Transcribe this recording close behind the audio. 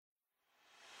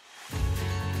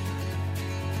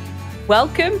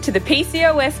Welcome to the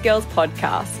PCOS Girls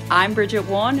podcast. I'm Bridget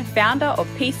Warne, founder of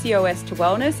PCOS to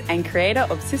Wellness and creator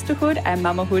of Sisterhood and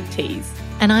Mamahood Teas.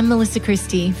 And I'm Melissa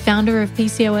Christie, founder of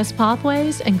PCOS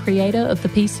Pathways and creator of the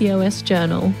PCOS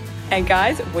Journal. And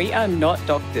guys, we are not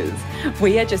doctors.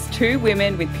 We are just two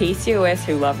women with PCOS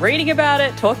who love reading about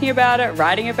it, talking about it,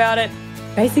 writing about it,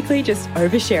 basically just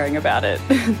oversharing about it.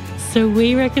 So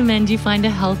we recommend you find a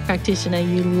health practitioner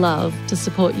you love to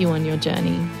support you on your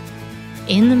journey.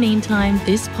 In the meantime,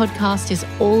 this podcast is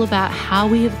all about how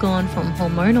we have gone from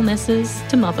hormonal messes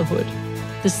to motherhood,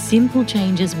 the simple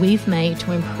changes we've made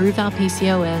to improve our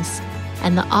PCOS,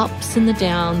 and the ups and the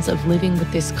downs of living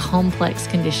with this complex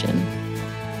condition.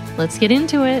 Let's get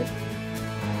into it.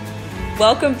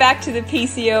 Welcome back to the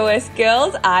PCOS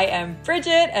Girls. I am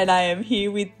Bridget and I am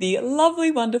here with the lovely,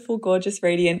 wonderful, gorgeous,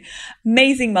 radiant,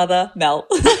 amazing mother, Mel.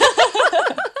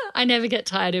 I never get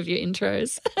tired of your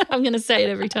intros. I'm going to say it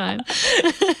every time.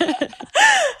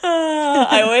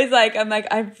 I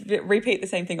repeat the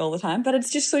same thing all the time, but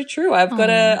it's just so true. I've got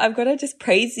to just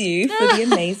praise you for the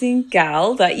amazing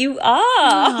gal that you are.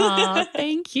 Oh,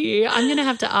 thank you. I'm going to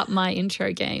have to up my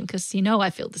intro game because you know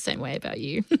I feel the same way about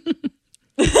you.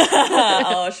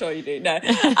 Oh, sure you do. No.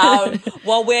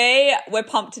 Well, we're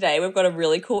pumped today. We've got a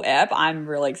really cool app. I'm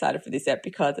really excited for this app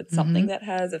because it's something that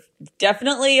has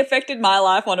definitely affected my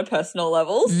life on a personal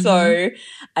level. So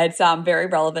it's very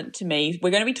relevant to me.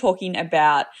 We're going to be talking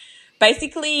about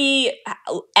basically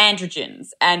androgens,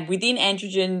 and within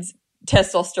androgens,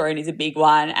 testosterone is a big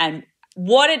one, and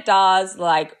what it does,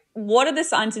 like what are the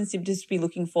signs and symptoms to be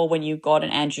looking for when you've got an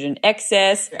androgen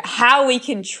excess, how we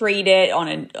can treat it on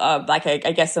a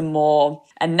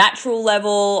natural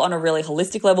level, on a really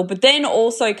holistic level, but then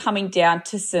also coming down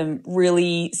to some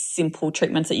really simple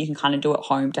treatments that you can kind of do at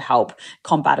home to help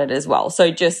combat it as well. So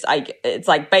it's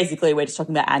like basically we're just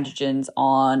talking about androgens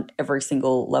on every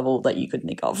single level that you could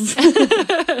think of.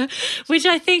 Which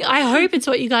I hope it's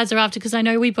what you guys are after, because I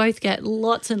know we both get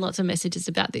lots and lots of messages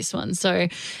about this one. So,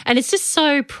 and it's just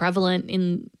so prevalent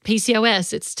in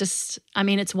PCOS. It's just,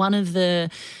 it's one of the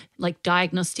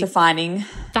diagnostic defining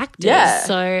factors. Yeah.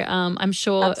 So I'm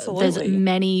sure Absolutely. There's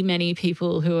many, many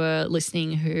people who are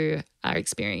listening who are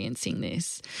experiencing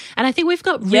this. And I think we've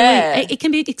got it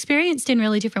can be experienced in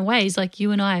really different ways. Like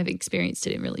you and I have experienced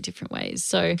it in really different ways.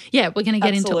 So yeah, we're going to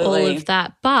get into all of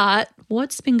that. But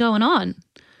what's been going on?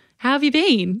 How have you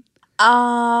been?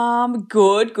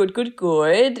 Good.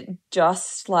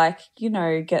 Just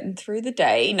getting through the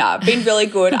day. No, I've been really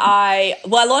good. I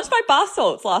launched my bath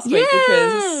salts last week, which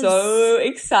was so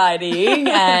exciting.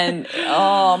 And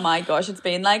oh my gosh, it's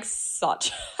been like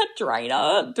such a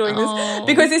drainer doing this,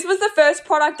 because this was the first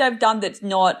product I've done that's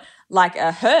not like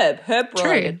a herb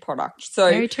related product. So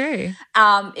very true.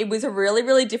 It was a really,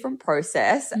 really different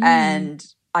process, and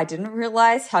I didn't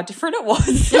realize how different it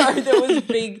was. So there was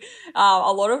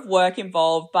a lot of work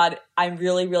involved, but I'm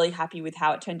really, really happy with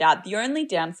how it turned out. The only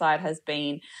downside has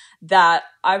been that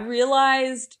I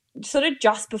realized sort of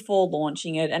just before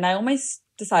launching it, and I almost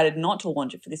decided not to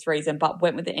launch it for this reason, but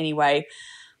went with it anyway,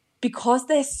 because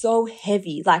they're so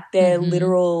heavy, like they're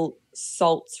literal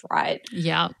salts, right?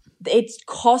 Yeah. It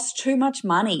costs too much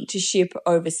money to ship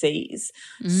overseas.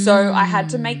 So I had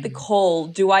to make the call,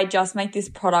 do I just make this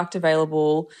product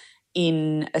available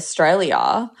in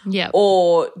Australia? Yeah.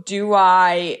 Or do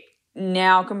I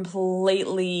now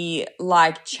completely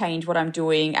change what I'm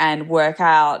doing and work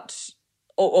out,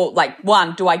 or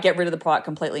one, do I get rid of the product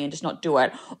completely and just not do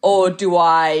it? Or do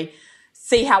I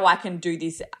see how I can do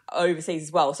this overseas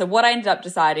as well? So what I ended up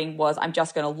deciding was I'm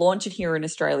just going to launch it here in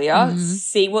Australia,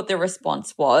 see what the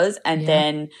response was, and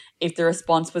then if the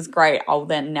response was great, I'll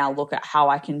then now look at how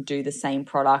I can do the same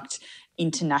product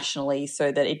internationally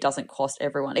so that it doesn't cost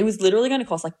everyone. It was literally going to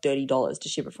cost $30 to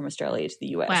ship it from Australia to the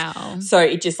US. Wow. So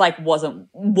it just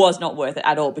was not worth it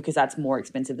at all, because that's more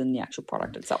expensive than the actual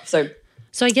product itself. So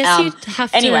I guess you'd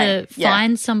have to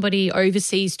find somebody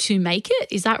overseas to make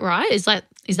it. Is that right? Is that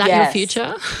your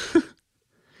future?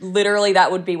 Literally,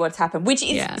 that would be what's happened, which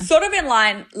is sort of in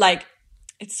line,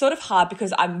 it's sort of hard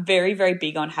because I'm very, very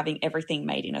big on having everything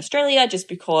made in Australia, just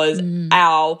because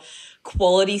our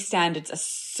quality standards are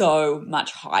so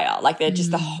much higher. Like they're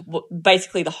just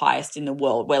basically the highest in the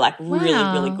world. We're really,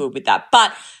 really good with that.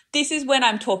 But this is when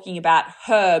I'm talking about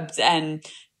herbs and,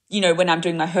 when I'm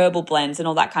doing my herbal blends and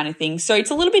all that kind of thing. So it's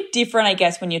a little bit different, I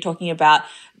guess, when you're talking about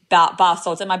bath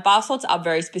salts. And my bath salts are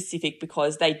very specific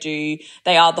because they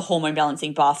are the hormone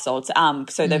balancing bath salts.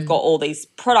 So they've got all these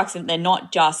products, and they're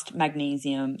not just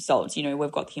magnesium salts.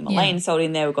 We've got the Himalayan salt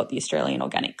in there. We've got the Australian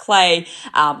organic clay.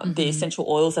 The essential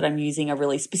oils that I'm using are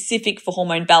really specific for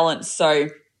hormone balance. So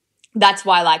that's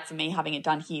why, like, for me, having it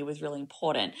done here was really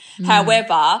important.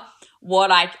 However,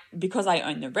 because I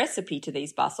own the recipe to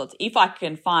these bath salts, if I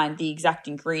can find the exact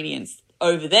ingredients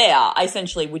over there, I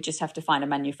essentially would just have to find a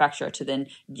manufacturer to then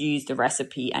use the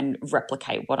recipe and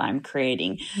replicate what I'm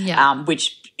creating,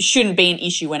 which shouldn't be an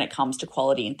issue when it comes to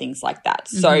quality and things like that.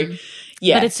 So,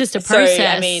 yeah. But it's just a process. So,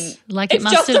 I mean, like it's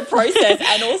just a process.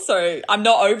 And also, I'm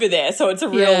not over there. So it's a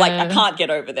real, like, I can't get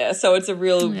over there. So it's a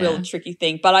real tricky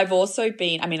thing. But I've also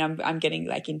been, I mean, I'm getting,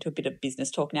 like, into a bit of business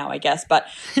talk now, I guess. But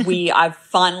I've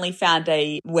finally found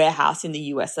a warehouse in the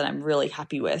US that I'm really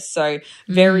happy with. So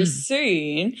very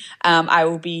soon, I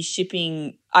will be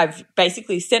shipping. I've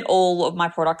basically sent all of my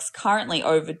products currently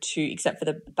over to, except for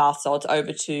the bath salts,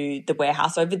 over to the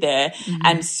warehouse over there.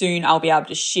 And soon I'll be able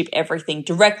to ship everything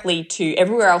directly to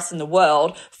everywhere else in the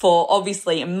world for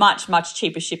obviously a much, much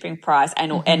cheaper shipping price,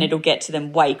 and it'll get to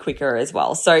them way quicker as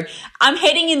well. So I'm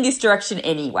heading in this direction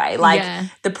anyway. Like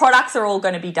the products are all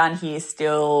going to be done here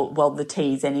still, well, the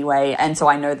teas anyway. And so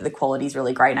I know that the quality is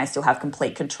really great and I still have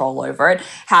complete control over it.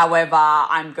 However,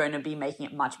 I'm going to be making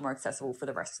it much more accessible for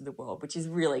the rest of the world, which is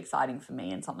really exciting for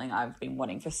me and something I've been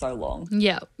wanting for so long.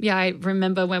 Yeah, I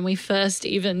remember when we first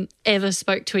even ever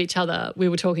spoke to each other, we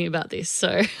were talking about this.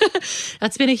 So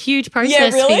that's been a huge process. Yeah,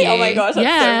 really? For you. Oh my gosh, that's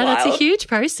so wild. That's a huge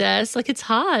process. Like, it's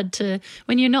hard to,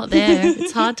 when you're not there,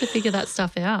 it's hard to figure that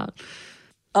stuff out.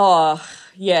 Oh,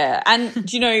 yeah. And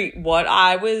do you know what?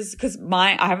 Because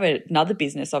I have another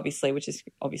business, obviously, which is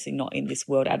obviously not in this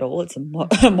world at all. It's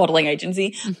a modeling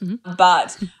agency.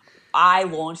 But I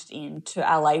launched into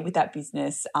LA with that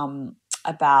business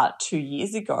about 2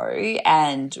 years ago,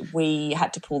 and we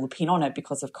had to pull the pin on it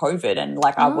because of COVID, and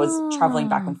like I was traveling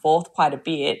back and forth quite a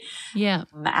bit.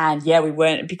 And we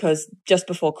weren't, because just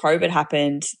before COVID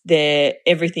happened,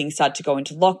 everything started to go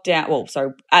into lockdown. Well,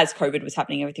 so as COVID was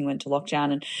happening, everything went to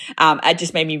lockdown, and it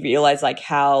just made me realize like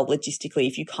how logistically,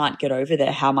 if you can't get over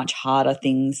there, how much harder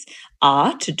things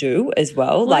are to do as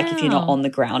well. Like if you're not on the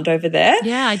ground over there.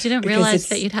 Yeah, I didn't realize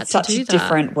that you'd had to do that. Such a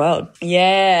different world.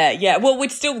 Yeah. Well, we're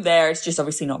still there. It's just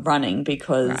obviously not running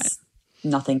because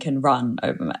nothing can run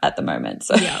over at the moment.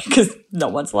 So because no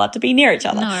one's allowed to be near each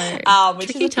other. No, which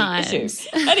tricky is a times. big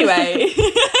issue. Anyway.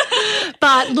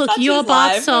 But look, your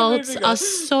bath salts are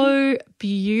so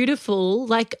beautiful.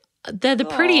 Like, they're the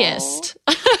prettiest.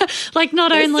 Like, not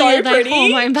they're only so are they pretty.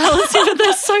 hormone balancing, but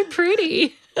they're so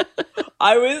pretty.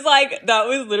 I was like, that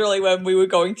was literally when we were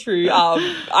going through,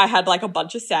 I had like a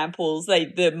bunch of samples.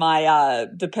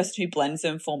 The person who blends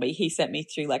them for me, he sent me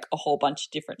through like a whole bunch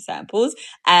of different samples,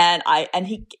 and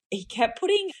he kept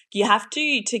putting, you have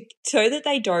to so that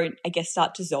they don't, I guess,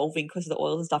 start dissolving because of the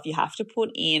oils and stuff, you have to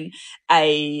put in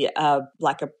a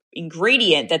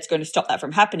ingredient that's going to stop that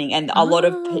from happening. And a lot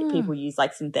of people use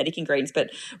like synthetic ingredients, but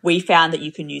we found that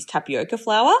you can use tapioca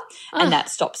flour and that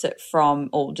stops it from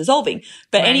all dissolving.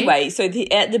 But anyway, so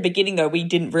at the beginning though, we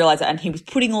didn't realize it, and he was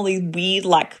putting all these weird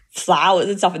like flowers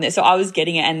and stuff in there. So I was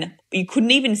getting it and you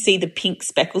couldn't even see the pink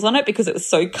speckles on it because it was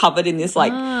so covered in this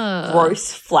like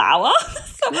gross flour.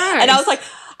 And I was like,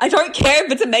 I don't care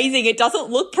if it's amazing. It doesn't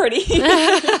look pretty.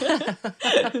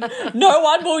 No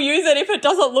one will use it if it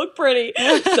doesn't look pretty.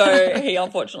 So he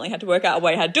unfortunately had to work out a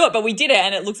way how to do it, but we did it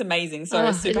and it looks amazing. So I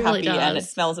was super happy and it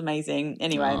smells amazing.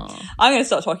 Anyway, I'm going to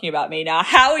start talking about me now.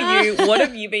 How are you? What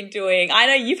have you been doing? I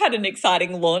know you've had an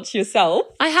exciting launch yourself.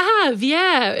 I have,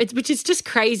 yeah, which is just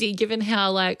crazy given how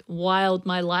like wild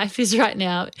my life is right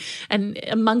now. And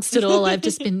amongst it all, I've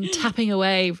just been tapping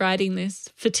away writing this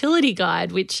fertility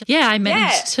guide, which, I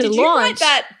managed to launch. Did you write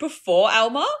that before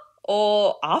Alma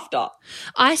or after?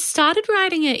 I started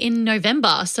writing it in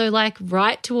November, so like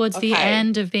right towards the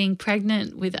end of being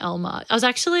pregnant with Alma. I was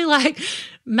actually like,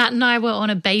 Matt and I were on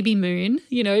a baby moon,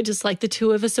 just like the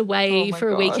two of us away for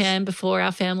a weekend before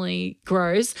our family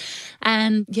grows.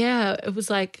 And it was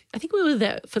like, I think we were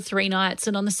there for 3 nights.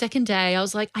 And on the second day, I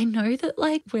was like, I know that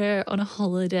like we're on a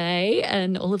holiday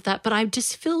and all of that, but I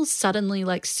just feel suddenly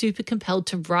like super compelled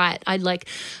to write. I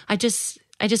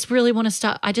just really want to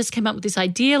start. I just came up with this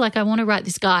idea, like I want to write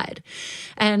this guide.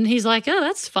 And he's like, oh,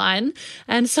 that's fine.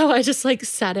 And so I just like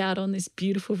sat out on this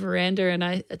beautiful veranda and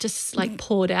I just like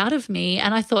poured out of me.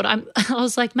 And I thought, I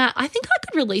was like, Matt, I think I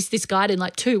could release this guide in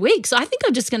like 2 weeks. I think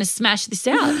I'm just going to smash this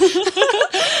out.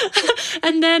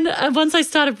 And then once I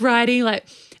started writing, like,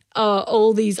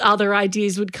 all these other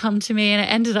ideas would come to me, and it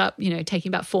ended up, taking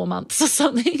about 4 months or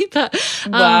something. But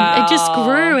it just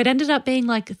grew. It ended up being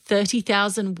like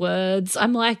 30,000 words.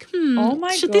 I'm like,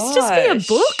 should this just be a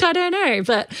book? I don't know.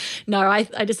 But no, I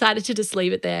decided to just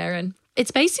leave it there. And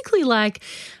it's basically like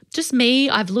just me.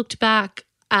 I've looked back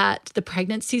at the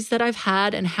pregnancies that I've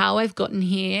had and how I've gotten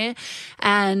here.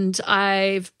 And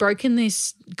I've broken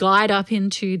this guide up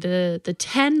into the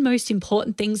 10 most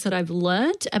important things that I've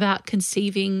learned about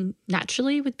conceiving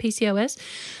naturally with PCOS,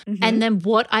 and then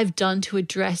what I've done to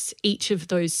address each of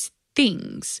those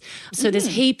things. So there's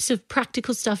heaps of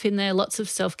practical stuff in there, lots of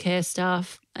self-care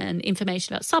stuff and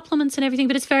information about supplements and everything,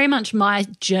 but it's very much my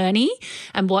journey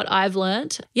and what I've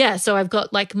learned. Yeah, so I've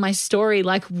got like my story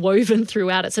like woven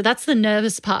throughout it. So that's the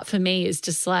nervous part for me, is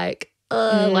just like,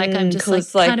 like I'm just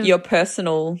like kind of your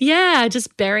personal. Yeah,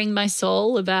 just bearing my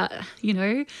soul about, you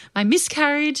know, my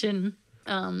miscarriage and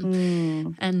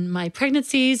my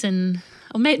pregnancies, and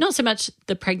or not so much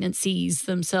the pregnancies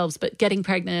themselves, but getting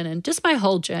pregnant and just my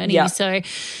whole journey. Yeah. So,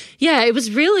 yeah, it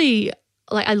was really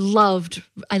like I loved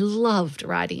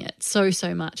writing it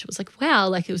so much. It was like, wow,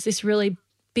 like it was this really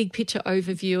big picture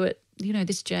overview at, you know,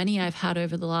 this journey I've had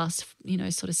over the last, you know,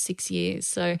 sort of 6 years.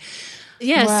 So,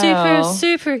 yeah, wow.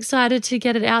 super excited to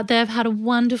get it out there. I've had a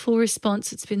wonderful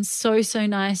response. It's been so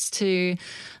nice to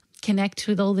connect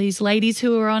with all these ladies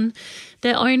who are on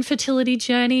their own fertility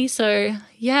journey. So,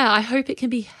 yeah, I hope it can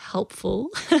be helpful.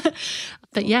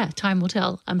 But, yeah, time will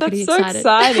tell. I'm pretty excited. That's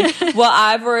so exciting. Well,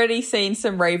 I've already seen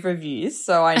some rave reviews,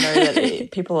 so I know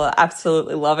that people are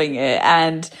absolutely loving it.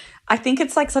 And I think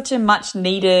it's like such a much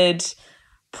needed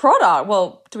product.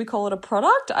 Well, do we call it a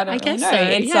product? I don't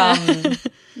really know. It's,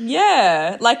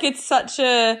 yeah, like it's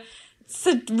a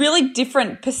really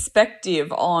different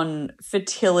perspective on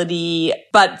fertility,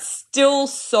 but still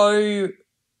so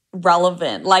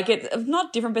relevant. Like it's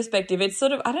not different perspective. It's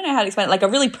sort of, I don't know how to explain it, like a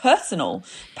really personal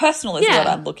is what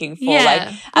I'm looking for. Yeah.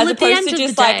 Like as opposed to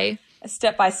just like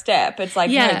step by step. It's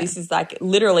like, no, this is like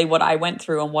literally what I went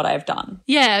through and what I've done.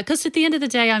 Yeah, because at the end of the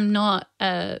day, I'm not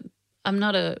a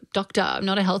doctor. I'm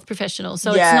not a health professional.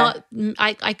 So it's not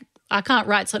I can't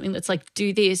write something that's like,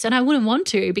 do this. And I wouldn't want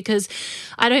to, because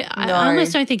I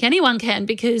almost don't think anyone can,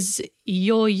 because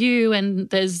you're you and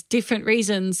there's different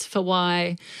reasons for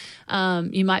why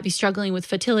you might be struggling with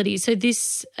fertility. So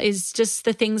this is just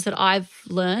the things that I've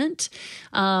learnt.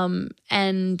 And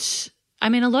I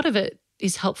mean, a lot of it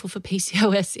is helpful for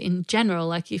PCOS in general.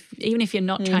 Like even if you're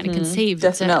not trying to conceive,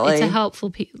 it's a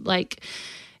helpful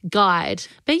guide.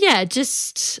 But yeah,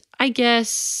 just I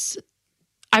guess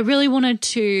I really wanted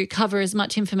to cover as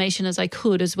much information as I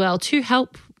could as well to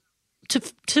help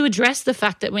to address the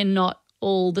fact that we're not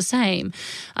all the same.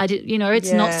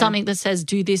 It's not something that says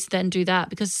do this, then do that,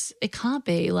 because it can't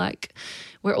be. Like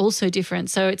we're all so different.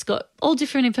 So it's got all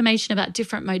different information about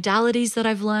different modalities that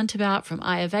I've learned about from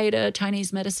Ayurveda,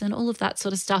 Chinese medicine, all of that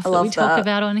sort of stuff that we talk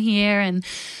about on here. And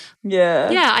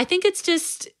I think it's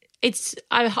just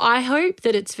I hope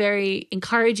that it's very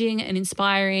encouraging and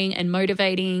inspiring and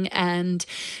motivating, and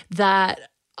that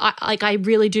I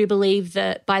really do believe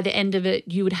that by the end of it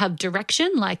you would have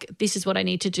direction, like this is what I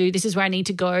need to do, this is where I need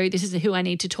to go, this is who I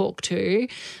need to talk to,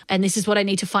 and this is what I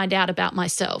need to find out about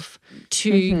myself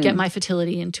to get my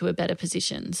fertility into a better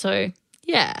position. So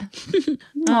yeah.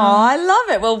 I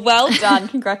love it. Well done.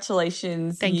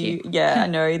 Congratulations. Thank you. Yeah, I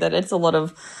know that it's a lot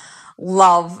of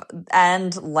love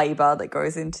and labor that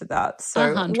goes into that.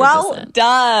 So 100%. Well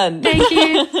done. Thank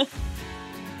you.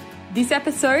 This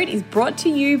episode is brought to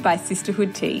you by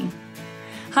Sisterhood Tea.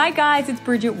 Hi guys, it's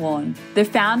Bridget Warren, the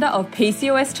founder of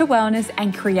PCOS to Wellness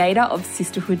and creator of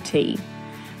Sisterhood Tea.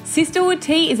 Sisterhood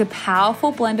Tea is a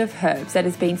powerful blend of herbs that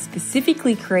has been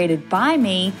specifically created by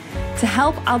me to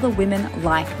help other women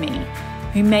like me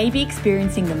who may be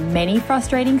experiencing the many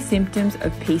frustrating symptoms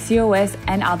of PCOS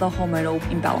and other hormonal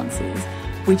imbalances,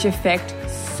 which affect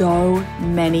so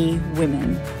many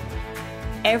women.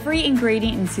 Every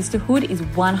ingredient in Sisterhood is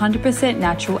 100%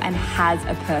 natural and has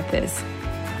a purpose.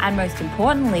 And most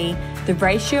importantly, the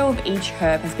ratio of each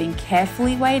herb has been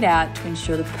carefully weighed out to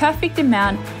ensure the perfect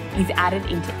amount is added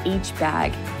into each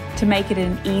bag to make it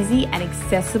an easy and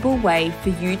accessible way for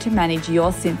you to manage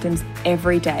your symptoms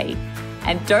every day.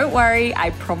 And don't worry,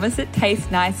 I promise it tastes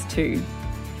nice too.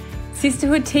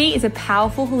 Sisterhood Tea is a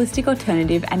powerful holistic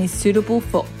alternative and is suitable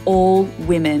for all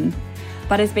women,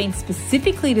 but has been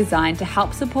specifically designed to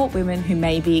help support women who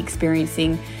may be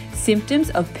experiencing symptoms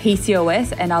of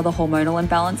PCOS and other hormonal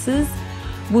imbalances,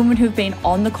 women who've been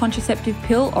on the contraceptive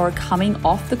pill or are coming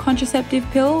off the contraceptive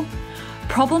pill,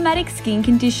 problematic skin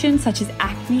conditions such as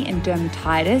acne and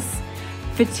dermatitis,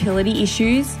 fertility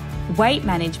issues, weight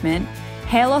management,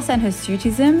 hair loss and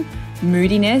hirsutism,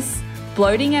 moodiness,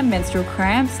 bloating and menstrual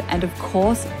cramps, and of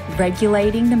course,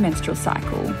 regulating the menstrual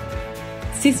cycle.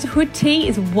 Sisterhood Tea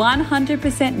is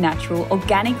 100% natural,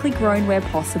 organically grown where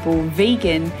possible,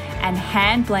 vegan, and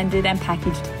hand blended and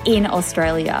packaged in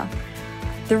Australia.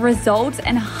 The results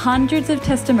and hundreds of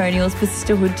testimonials for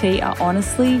sisterhood tea are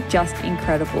honestly just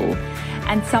incredible.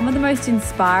 And some of the most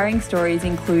inspiring stories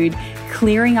include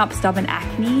clearing up stubborn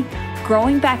acne,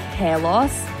 growing back hair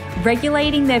loss,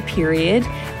 regulating their period,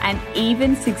 and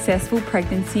even successful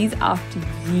pregnancies after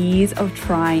years of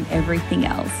trying everything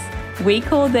else. We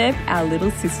call them our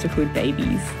little sisterhood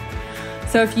babies.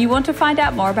 So if you want to find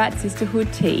out more about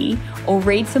sisterhood tea or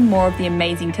read some more of the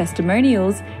amazing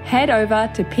testimonials, head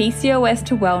over to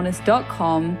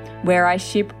pcostowellness.com, where I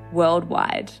ship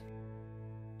worldwide.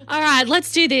 All right,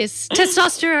 let's do this.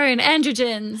 Testosterone,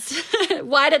 androgens.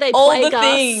 Why do they All plague the us?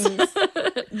 things.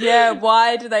 Yeah,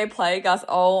 why do they plague us?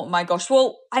 Oh my gosh.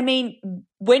 Well, I mean,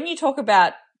 when you talk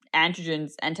about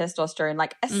androgens and testosterone,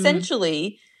 like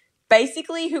essentially,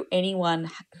 basically anyone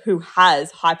who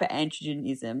has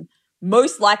hyperandrogenism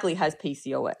most likely has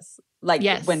PCOS. Like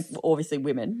when obviously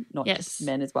women, not just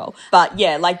men as well. But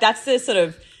yeah, like that's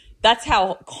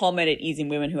how common it is in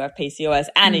women who have PCOS.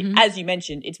 And it, as you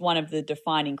mentioned, it's one of the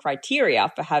defining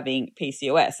criteria for having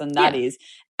PCOS, and that is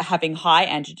having high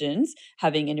androgens,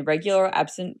 having an irregular or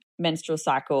absent menstrual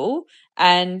cycle,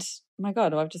 and oh my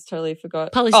God, I've just totally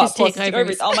forgot. Polycystic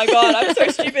ovaries. Oh my God, I'm so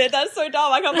stupid. That's so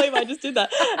dumb. I can't believe I just did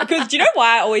that. Because do you know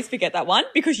why I always forget that one?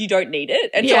 Because you don't need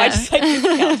it. And so I just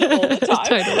discount it all the time.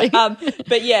 Totally.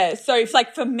 But yeah, so it's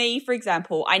like for me, for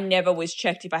example, I never was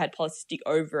checked if I had polycystic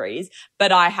ovaries,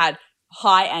 but I had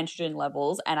high androgen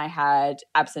levels and I had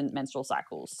absent menstrual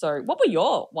cycles. So what were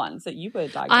your ones that you were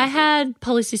diagnosed I had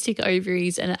polycystic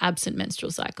ovaries and an absent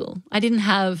menstrual cycle. I didn't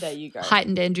have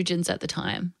heightened androgens at the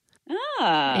time. Yeah.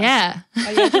 Oh, yeah,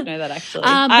 I didn't know that actually.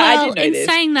 I did know in this.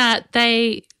 saying that,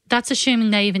 that's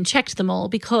assuming they even checked them all,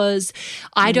 because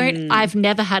I've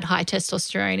never had high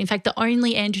testosterone. In fact, the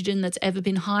only androgen that's ever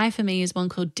been high for me is one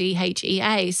called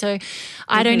DHEA. So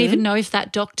I don't even know if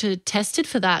that doctor tested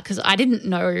for that, because I didn't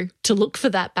know to look for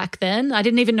that back then. I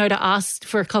didn't even know to ask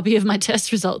for a copy of my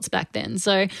test results back then.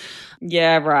 So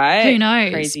yeah, right. Who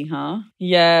knows? Crazy, huh?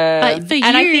 Yeah. But for you,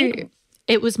 I think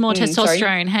it was more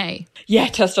testosterone, hey? Yeah,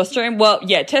 testosterone. Well,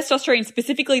 yeah, testosterone,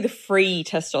 specifically the free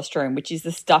testosterone, which is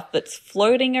the stuff that's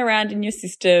floating around in your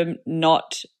system,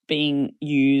 not being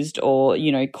used or,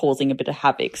 causing a bit of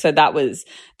havoc. So that was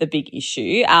the big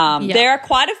issue. There are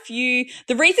quite a few.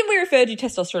 The reason we refer to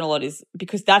testosterone a lot is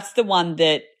because that's the one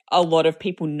that a lot of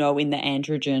people know in the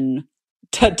androgen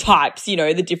types,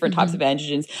 the different types of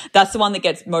androgens. That's the one that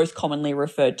gets most commonly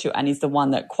referred to and is the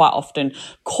one that quite often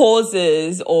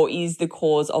causes or is the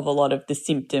cause of a lot of the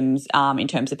symptoms in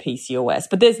terms of PCOS.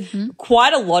 But there's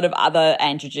quite a lot of other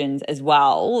androgens as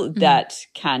well that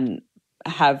can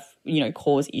have,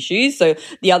 cause issues. So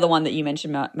the other one that you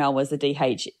mentioned, Mel, was the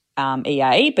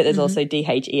DHEA, but there's also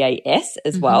DHEAS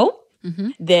as well.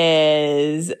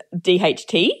 There's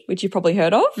DHT, which you've probably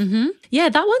heard of. Yeah,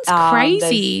 that one's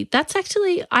crazy. That's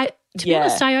actually, to be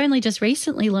honest, I only just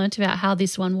recently learnt about how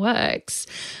this one works.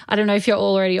 I don't know if you're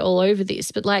already all over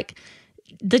this, but like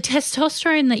the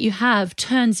testosterone that you have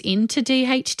turns into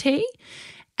DHT,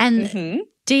 and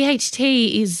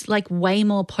DHT is like way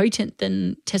more potent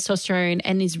than testosterone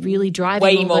and is really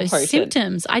driving all those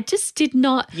symptoms. I just did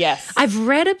not. Yes. I've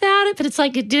read about it, but it's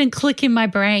like it didn't click in my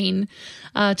brain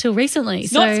till recently.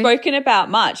 It's not spoken about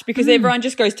much because everyone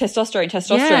just goes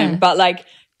testosterone. Yeah. But like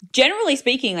generally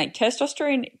speaking, like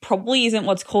testosterone probably isn't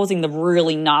what's causing the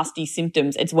really nasty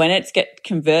symptoms. It's when it's get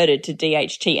converted to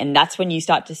DHT, and that's when you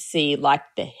start to see like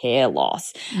the hair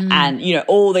loss and,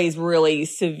 all these really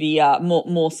severe,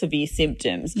 more severe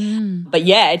symptoms. But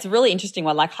yeah, it's a really interesting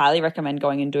one. Like highly recommend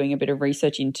going and doing a bit of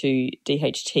research into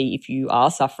DHT if you are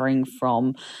suffering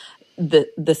from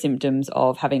the symptoms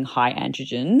of having high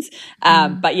androgens.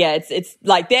 But yeah, it's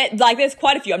like there's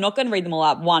quite a few. I'm not going to read them all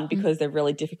out, one, because they're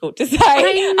really difficult to say. But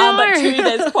two,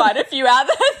 there's quite a few out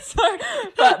there. So,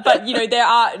 but there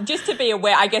are, just to be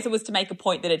aware, I guess it was to make a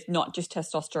point that it's not just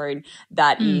testosterone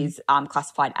that is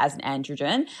classified as an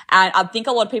androgen. And I think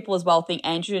a lot of people as well think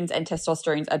androgens and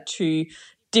testosterones are two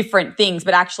different things,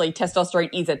 but actually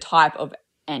testosterone is a type of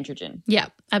androgen. Yeah,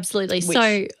 absolutely.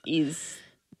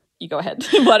 You go ahead.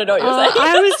 I don't know what you're saying.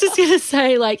 I was just going to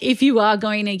say, like, if you are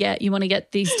going to you want to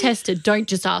get these tested, don't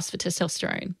just ask for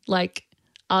testosterone. Like,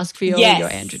 ask for your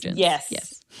androgens. Yes.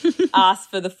 Ask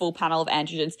for the full panel of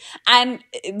androgens. And,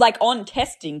 like, on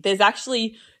testing, there's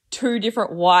actually two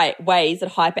different ways that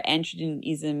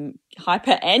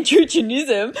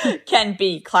hyperandrogenism can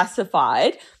be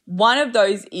classified. One of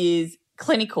those is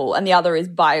clinical and the other is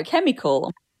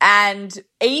biochemical. And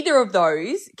either of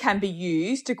those can be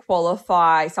used to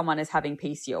qualify someone as having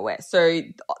PCOS. So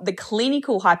the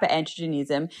clinical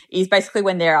hyperandrogenism is basically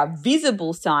when there are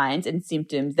visible signs and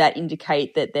symptoms that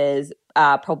indicate that there's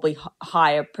probably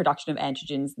higher production of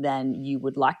androgens than you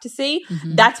would like to see.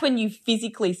 That's when you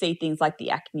physically see things like the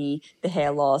acne, the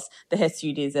hair loss, the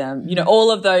hirsutism, you know,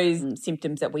 all of those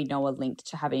symptoms that we know are linked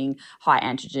to having high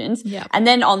androgens. And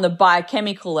then on the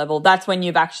biochemical level, that's when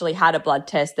you've actually had a blood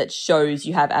test that shows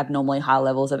you have abnormally high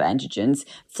levels of androgens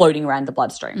floating around the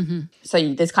bloodstream.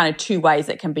 So there's kind of two ways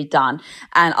that can be done.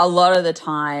 And a lot of the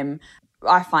time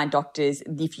I find doctors,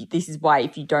 this is why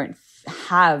if you don't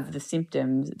have the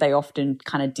symptoms, they often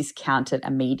kind of discount it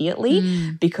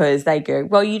immediately because they go,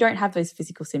 well, you don't have those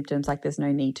physical symptoms, like there's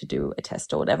no need to do a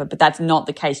test or whatever. But that's not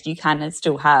the case. You can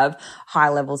still have high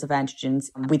levels of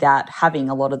androgens without having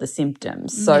a lot of the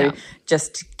symptoms. So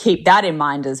just keep that in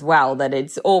mind as well, that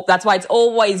that's why it's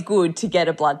always good to get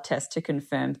a blood test to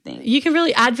confirm things. You can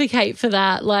really advocate for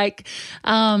that. Like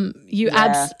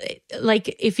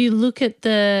like if you look at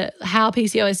how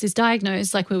PCOS is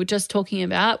diagnosed, like we were just talking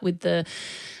about with the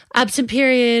absent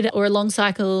period or a long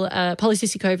cycle,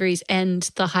 polycystic ovaries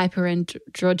and the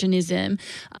hyperandrogenism,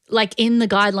 like in the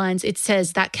guidelines, it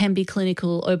says that can be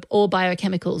clinical or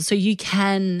biochemical. So you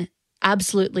can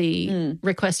absolutely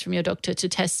request from your doctor to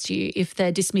test you if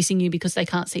they're dismissing you because they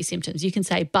can't see symptoms. You can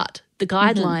say, but the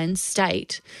guidelines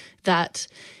state that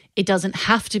it doesn't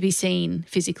have to be seen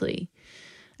physically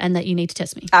and that you need to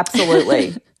test me.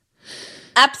 Absolutely.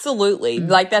 Absolutely.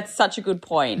 Like that's such a good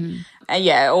point. And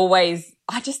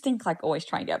I just think like always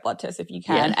try and get blood tests if you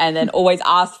can and then always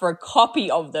ask for a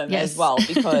copy of them as well,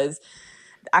 because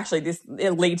actually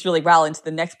it leads really well into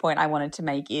the next point I wanted to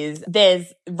make is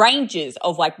there's ranges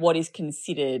of like what is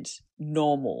considered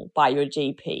normal by your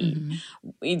GP,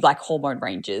 like hormone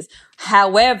ranges.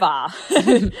 However,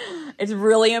 it's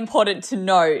really important to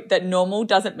note that normal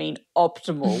doesn't mean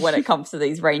optimal when it comes to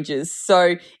these ranges.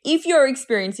 So if you're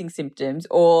experiencing symptoms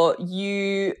or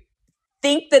you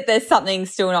think that there's something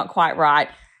still not quite right,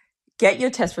 get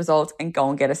your test results and go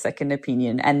and get a second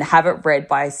opinion and have it read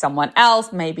by someone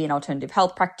else, maybe an alternative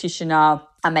health practitioner,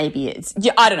 and maybe it's,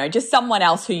 I don't know, just someone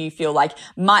else who you feel like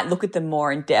might look at them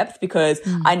more in depth, because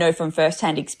I know from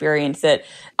firsthand experience that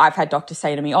I've had doctors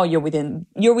say to me, oh, you're within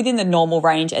the normal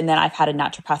range. And then I've had a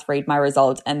naturopath read my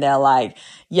results and they're like,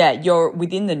 yeah, you're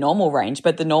within the normal range,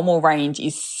 but the normal range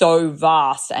is so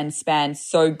vast and spans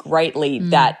so greatly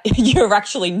that you're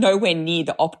actually nowhere near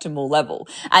the optimal level.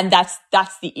 And that's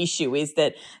the issue, is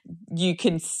that you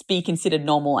can be considered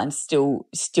normal and still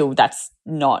that's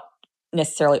not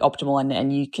necessarily optimal,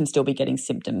 and you can still be getting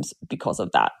symptoms because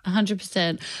of that.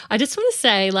 100%. I just want to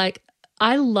say, like,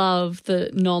 I love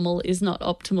the normal is not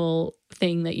optimal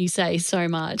thing that you say so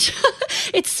much.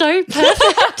 It's so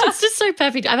perfect. It's just so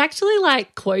perfect. I've actually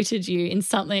like quoted you in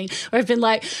something where I've been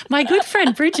like, my good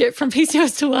friend Bridget from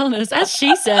PCOS to Wellness, as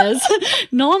she says,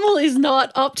 normal is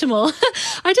not optimal.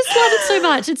 I just love it so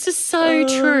much. It's just so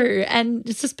true. And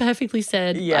it's just perfectly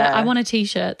said. Yeah. I want a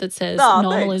t-shirt that says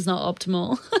normal is not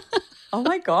optimal. Oh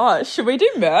my gosh. Should we do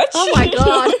merch? Oh my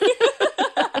God.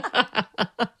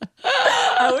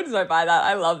 I would so buy that.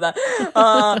 I love that.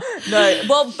 No,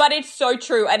 well, but it's so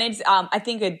true. And it's, I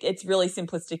think it's really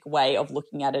simplistic way of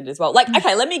looking at it as well. Like,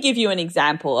 okay, let me give you an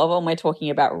example of when we're talking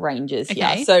about ranges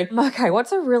here. So, okay,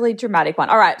 what's a really dramatic one?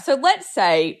 All right. So let's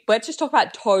just talk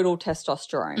about total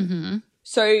testosterone.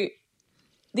 So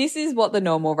this is what the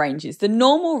normal range is. The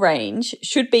normal range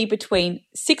should be between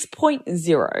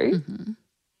 6.0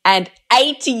 and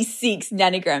 86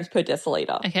 nanograms per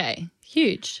deciliter. Okay.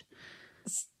 Huge.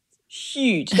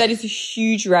 Huge. That is a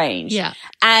huge range. Yeah.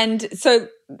 And so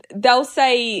they'll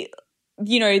say,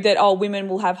 you know, that, oh, women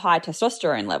will have high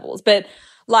testosterone levels. But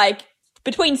like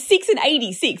between 6 and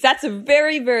 86, that's a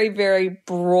very, very, very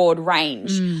broad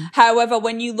range. However,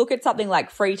 when you look at something like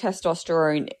free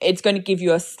testosterone, it's going to give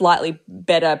you a slightly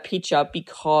better picture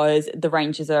because the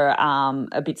ranges are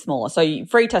a bit smaller. So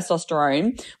free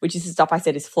testosterone, which is the stuff I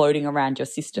said is floating around your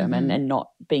system and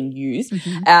not being used,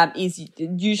 is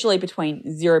usually between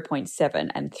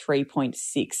 0.7 and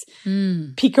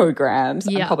 3.6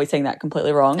 picograms. I'm probably saying that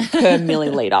completely wrong, per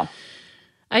milliliter.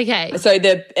 Okay. So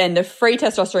the free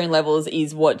testosterone levels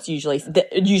is what's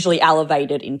usually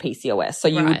elevated in PCOS. So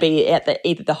you would be at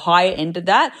either the higher end of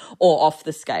that or off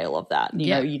the scale of that.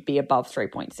 You know, you'd be above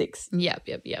 3.6.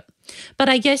 Yep. But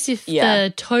I guess if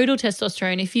the total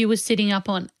testosterone, if you were sitting up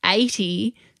on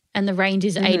 80 and the range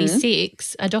is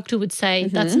 86, a doctor would say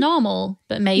that's normal,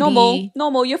 but maybe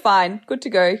normal, you're fine, good to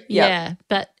go. Yeah,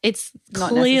 but it's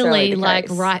clearly like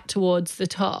right towards the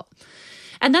top.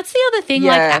 And that's the other thing,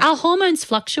 like our hormones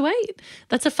fluctuate.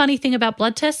 That's a funny thing about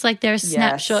blood tests. Like they're a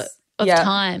snapshot of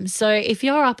time. So if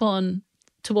you're up on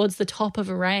towards the top of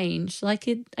a range, like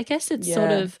I guess it's sort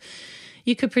of,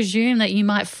 you could presume that you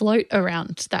might float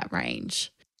around that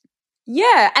range.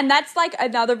 Yeah, and that's like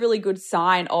another really good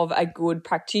sign of a good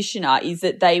practitioner is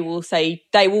that they will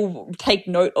take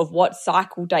note of what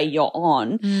cycle day you're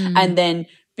on and then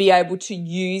be able to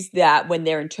use that when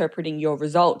they're interpreting your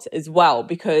results as well,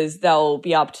 because they'll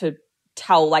be able to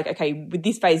tell like, okay, with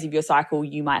this phase of your cycle,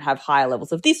 you might have higher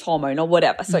levels of this hormone or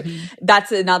whatever. So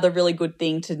that's another really good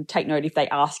thing to take note if they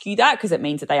ask you that, because it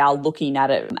means that they are looking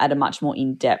at it at a much more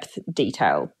in-depth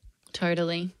detail.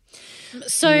 Totally.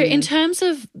 So in terms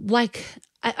of like,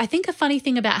 I think a funny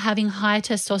thing about having high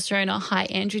testosterone or high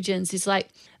androgens is like,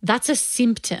 that's a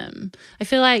symptom. I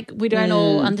feel like we don't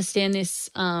all understand this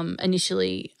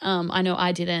initially. I know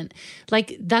I didn't.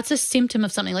 Like, that's a symptom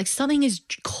of something. Like, something is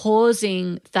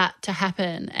causing that to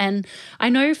happen. And I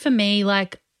know for me,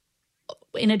 like,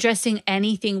 in addressing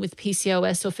anything with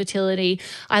PCOS or fertility,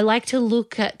 I like to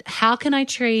look at how can I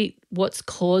treat what's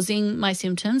causing my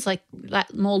symptoms, like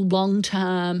more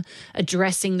long-term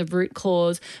addressing the root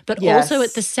cause, but also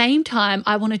at the same time,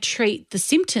 I want to treat the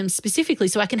symptoms specifically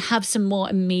so I can have some more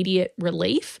immediate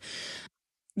relief.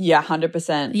 Yeah,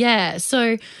 100%. Yeah.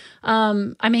 So,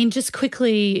 I mean, just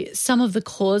quickly, some of the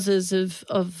causes of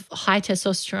high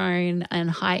testosterone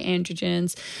and high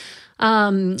androgens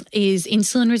is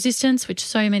insulin resistance, which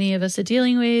so many of us are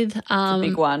dealing with. It's a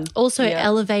big one. Also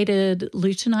elevated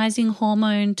luteinizing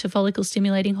hormone to follicle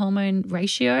stimulating hormone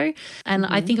ratio. And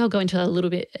I think I'll go into that a little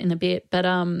bit in a bit. But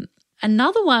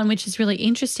another one which is really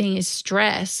interesting is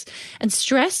stress. And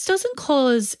stress doesn't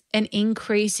cause an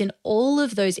increase in all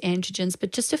of those androgens,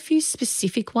 but just a few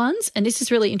specific ones. And this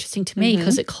is really interesting to me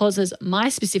because it causes my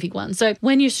specific one. So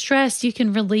when you're stressed, you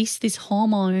can release this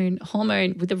hormone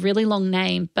with a really long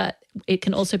name, but it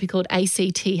can also be called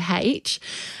ACTH.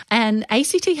 And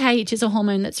ACTH is a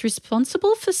hormone that's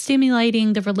responsible for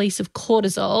stimulating the release of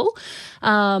cortisol,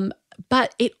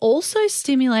 but it also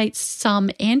stimulates some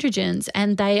androgens,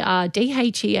 and they are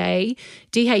DHEA,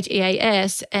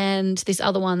 DHEAS, and this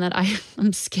other one that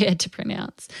I'm scared to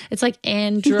pronounce. It's like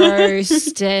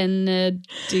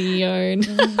androstenedione.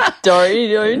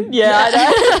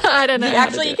 I don't know.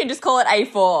 Actually, you can just call it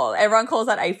A4. Everyone calls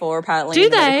that A4 apparently. Do in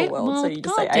the they? medical world, well, so you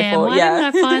just God say damn, A4. why didn't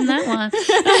I find that one?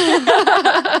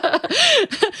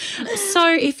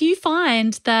 So if you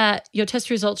find that your test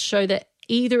results show that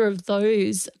either of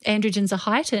those androgens are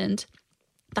heightened,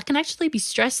 that can actually be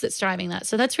stress that's driving that.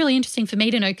 So that's really interesting for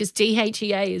me to know, because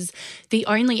DHEA is the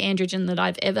only androgen that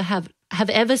I've ever have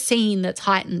ever seen that's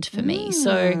heightened for me.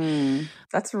 So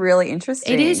that's really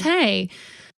interesting. It is, hey.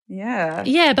 Yeah.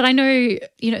 Yeah, but I know,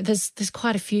 there's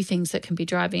quite a few things that can be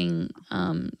driving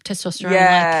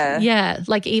testosterone. Yeah.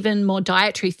 Like even more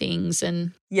dietary things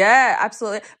and yeah,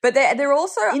 absolutely. But they're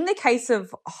also, in the case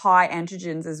of high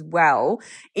androgens as well,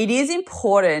 it is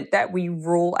important that we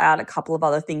rule out a couple of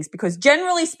other things, because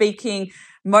generally speaking,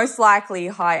 most likely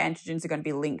high androgens are going to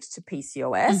be linked to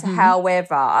PCOS.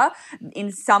 However,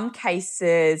 in some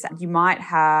cases, you might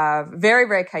have, very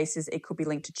rare cases, it could be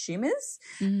linked to tumours.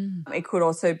 It could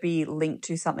also be linked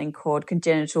to something called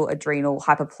congenital adrenal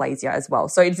hyperplasia as well.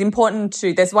 So it's important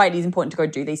that's why it is important to go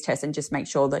do these tests and just make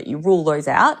sure that you rule those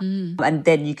out. And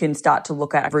then you can start to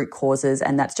look at root causes.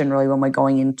 And that's generally when we're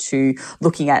going into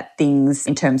looking at things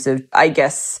in terms of, I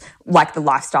guess, like the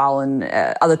lifestyle and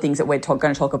other things that we're going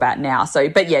to talk about now. So,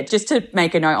 but yeah, just to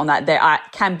make a note on that, there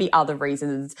can be other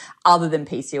reasons other than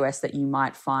PCOS that you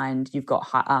might find you've got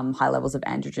high levels of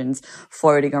androgens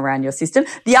floating around your system.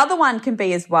 The other one can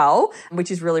be as well, which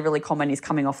is really, really common, is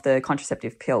coming off the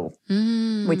contraceptive pill,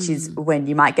 which is when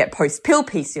you might get post-pill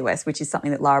PCOS, which is something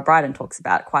that Lara Briden talks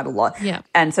about quite a lot. Yeah.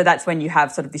 And so that's when you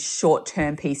have sort of this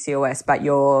short-term PCOS, but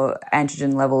your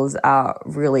androgen levels are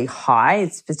really high,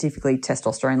 specifically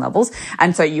testosterone levels.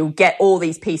 And so you'll get all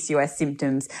these PCOS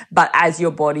symptoms, but as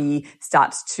your body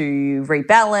starts to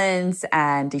rebalance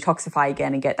and detoxify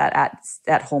again and get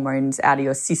that hormones out of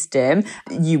your system,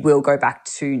 you will go back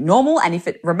to normal. And if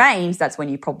it remains, that's when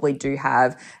you probably do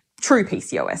have true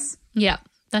PCOS. Yeah,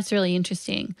 that's really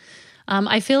interesting.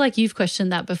 I feel like you've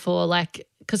questioned that before, like,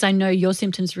 because I know your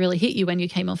symptoms really hit you when you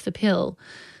came off the pill.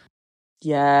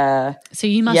 Yeah. So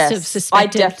you must have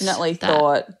suspected I definitely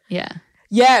thought. Yeah.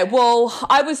 Yeah, well,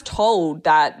 I was told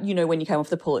that, when you came off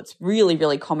the pill, it's really,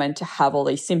 really common to have all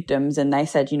these symptoms. And they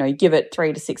said, give it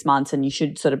 3 to 6 months and you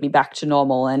should sort of be back to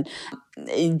normal. And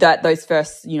that those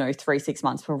first, 3-6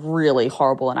 months were really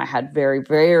horrible, and I had very,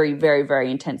 very, very, very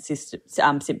intense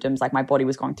symptoms. Like my body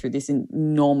was going through this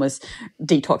enormous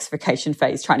detoxification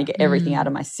phase, trying to get everything out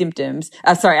of my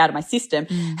out of my system.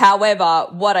 However,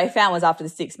 what I found was after the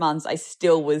 6 months, I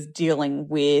still was dealing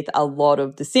with a lot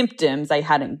of the symptoms. They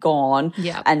hadn't gone.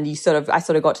 Yeah. And I sort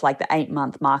of got to like the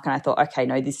 8-month mark, and I thought, okay,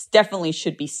 no, this definitely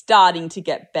should be starting to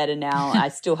get better now. I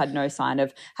still had no sign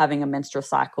of having a menstrual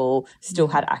cycle, still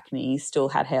had acne, still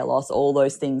had hair loss, all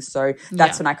those things. So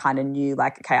that's when I kind of knew,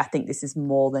 like, okay, I think this is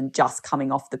more than just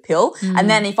coming off the pill. And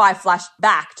then if I flashed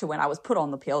back to when I was put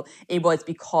on the pill, it was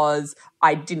because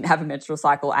I didn't have a menstrual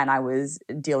cycle and I was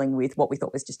dealing with what we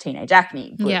thought was just teenage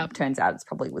acne. But it turns out it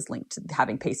probably was linked to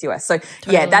having PCOS. So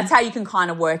that's how you can kind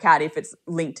of work out if it's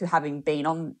linked to having been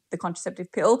on the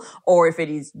contraceptive pill, or if it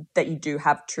is that you do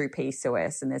have true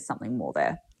PCOS and there's something more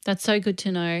there. That's so good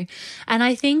to know. And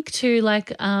I think too,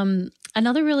 like,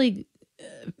 another really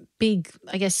big,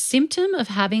 I guess, symptom of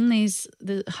having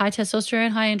the high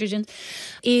testosterone, high androgens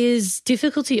is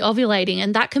difficulty ovulating,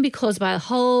 and that can be caused by a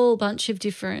whole bunch of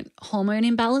different hormone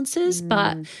imbalances.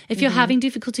 But if you're having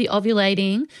difficulty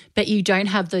ovulating but you don't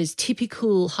have those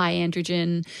typical high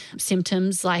androgen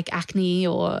symptoms like acne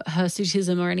or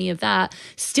hirsutism or any of that,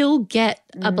 still get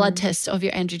a blood test of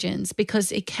your androgens,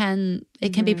 because it can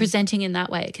be presenting in that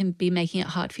way. It can be making it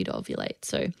hard for you to ovulate.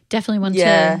 So definitely want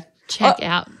to check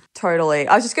out. Totally.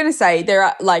 I was just going to say there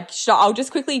are I'll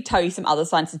just quickly tell you some other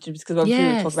signs and symptoms, because obviously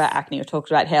we've talked about acne, we've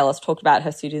talked about hair loss, talked about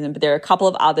hirsutism, but there are a couple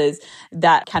of others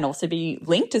that can also be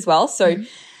linked as well. So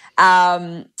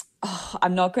I'm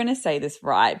not going to say this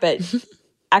right, but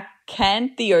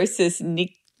acanthosis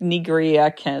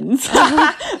nigriacans.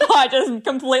 I just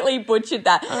completely butchered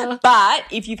that. But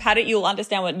if you've had it, you'll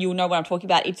know what I'm talking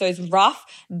about. It's those rough,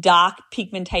 dark,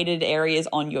 pigmented areas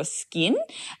on your skin,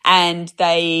 and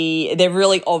they're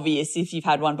really obvious if you've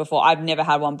had one before. I've never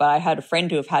had one, but I had a friend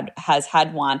who has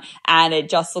had one, and it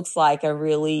just looks like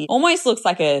almost looks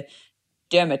like a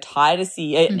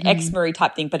dermatitis-y, an eczema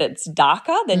type thing, but it's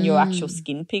darker than your actual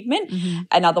skin pigment.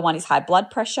 Another one is high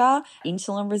blood pressure,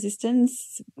 insulin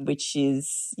resistance, which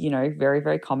is, very,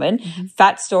 very common.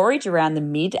 Fat storage around the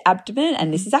mid-abdomen,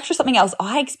 and this is actually something else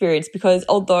I experienced, because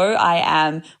although I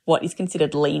am what is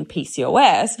considered lean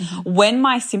PCOS, when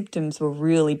my symptoms were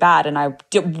really bad and I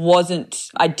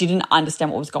didn't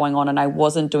understand what was going on and I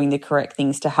wasn't doing the correct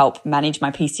things to help manage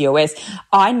my PCOS,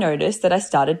 I noticed that I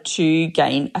started to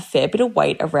gain a fair bit of weight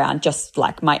around just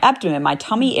like my abdomen, my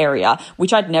tummy area,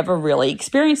 which I'd never really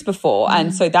experienced before.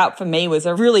 And so that for me was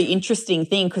a really interesting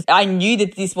thing, because I knew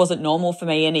that this wasn't normal for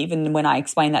me. And even when I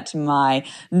explained that to my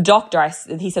doctor,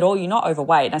 he said, "Oh, you're not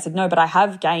overweight." And I said, "No, but I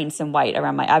have gained some weight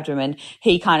around my abdomen."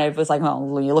 He kind of was like,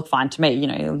 "Well, you look fine to me,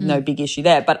 no big issue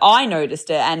there." But I noticed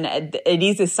it, and it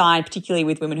is a sign, particularly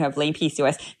with women who have lean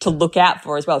PCOS, to look out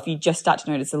for as well, if you just start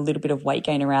to notice a little bit of weight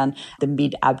gain around the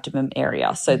mid-abdomen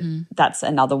area. So that's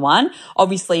another one.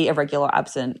 Obviously, irregular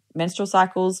absent menstrual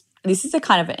cycles. This is a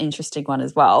kind of an interesting one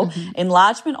as well.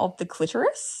 Enlargement of the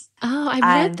clitoris. Oh,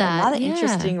 I read that. Another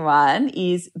interesting one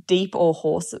is deep or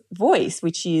hoarse voice,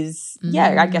 which is,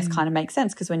 I guess kind of makes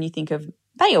sense, because when you think of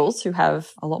males who have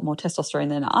a lot more testosterone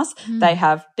than us, they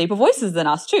have deeper voices than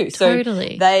us too.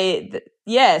 Totally. So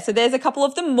so there's a couple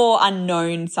of the more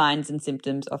unknown signs and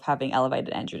symptoms of having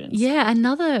elevated androgens. Yeah,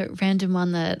 another random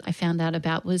one that I found out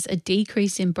about was a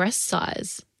decrease in breast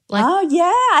size.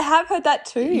 I have heard that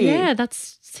too. Yeah, that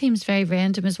seems very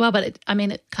random as well, but it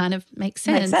kind of makes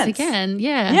sense. Again.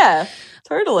 Yeah. Yeah,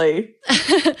 totally.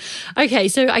 Okay,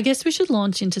 so I guess we should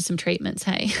launch into some treatments,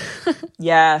 hey?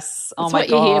 Yes. Oh, my gosh.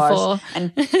 That's what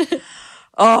you're here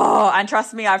for. And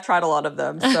trust me, I've tried a lot of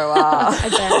them. So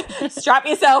I bet. Strap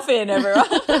yourself in, everyone.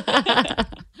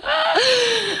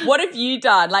 What have you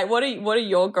done? Like, what are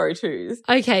your go-tos?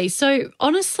 Okay, so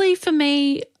honestly, for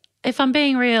me, if I'm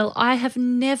being real, I have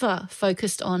never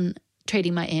focused on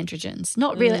treating my androgens.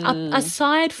 Not really,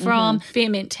 aside from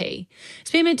spearmint tea.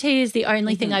 Spearmint tea is the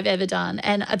only thing I've ever done,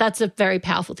 and that's a very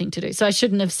powerful thing to do. So I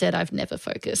shouldn't have said I've never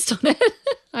focused on it.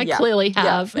 I clearly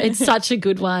have. It's such a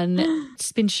good one.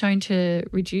 It's been shown to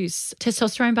reduce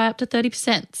testosterone by up to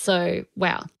 30%. So,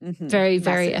 wow, very,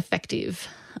 very effective.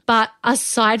 But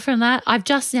aside from that, I've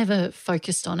just never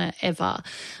focused on it ever.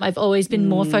 I've always been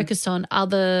more focused on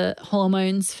other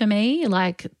hormones for me,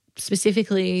 like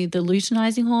specifically the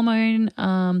luteinizing hormone,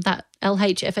 that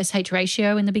LH FSH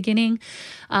ratio in the beginning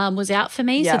was out for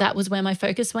me. Yep. So that was where my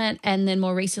focus went. And then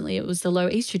more recently it was the low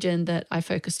estrogen that I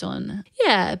focused on.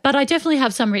 Yeah, but I definitely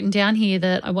have some written down here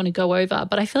that I want to go over.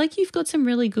 But I feel like you've got some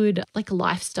really good like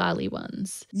lifestyle-y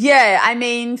ones. Yeah, I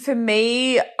mean, for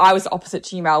me, I was opposite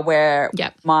to you, Mel, where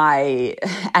my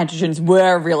androgens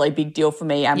were a really big deal for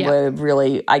me and were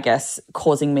really, I guess,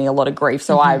 causing me a lot of grief.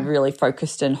 So I really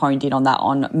focused and honed in on that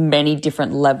on many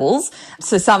different levels.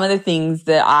 So some of the things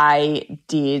that I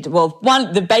did, well,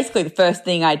 basically the first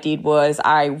thing I did was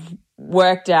I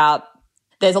worked out,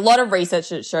 there's a lot of research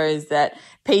that shows that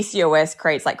PCOS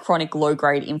creates like chronic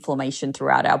low-grade inflammation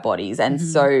throughout our bodies. And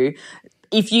so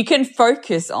if you can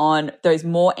focus on those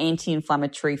more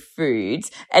anti-inflammatory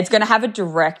foods, it's going to have a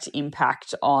direct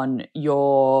impact on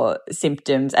your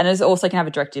symptoms, and it also can have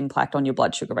a direct impact on your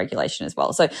blood sugar regulation as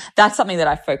well. So that's something that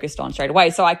I focused on straight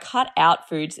away. So I cut out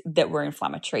foods that were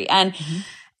inflammatory, and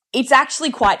it's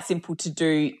actually quite simple to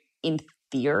do in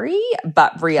theory,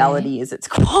 but reality is it's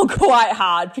quite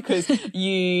hard because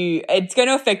it's going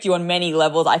to affect you on many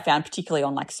levels. I found particularly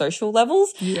on like social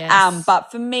levels. Yes. But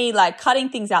for me, like cutting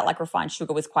things out like refined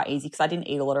sugar was quite easy because I didn't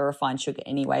eat a lot of refined sugar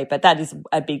anyway, but that is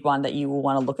a big one that you will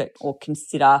want to look at or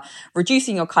consider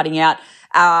reducing or cutting out.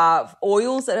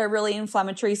 Oils that are really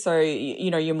inflammatory. So,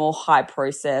 your more high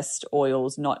processed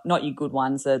oils, not your good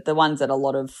ones, the ones that a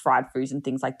lot of fried foods and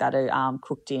things like that are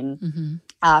cooked in.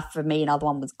 For me, another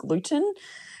one was gluten,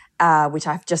 which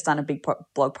I've just done a big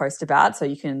blog post about. So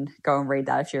you can go and read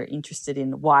that if you're interested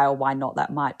in why or why not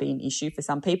that might be an issue for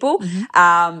some people.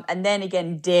 And then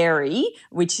again, dairy,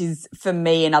 which is for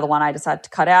me another one I decided to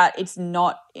cut out. It's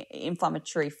not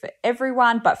inflammatory for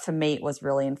everyone, but for me it was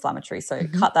really inflammatory. So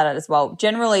cut that out as well.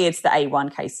 Generally, it's the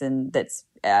A1 casein that's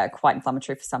quite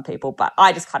inflammatory for some people, but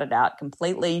I just cut it out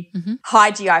completely.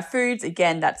 High GI foods,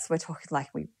 again, we're talking like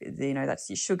that's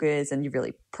your sugars and your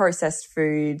really processed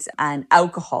foods, and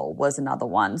alcohol was another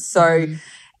one. So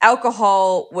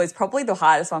alcohol was probably the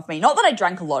hardest one for me. Not that I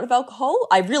drank a lot of alcohol.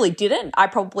 I really didn't. I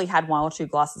probably had 1 or 2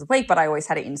 glasses a week, but I always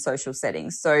had it in social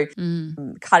settings. So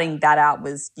cutting that out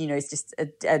was, it's just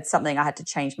it's something I had to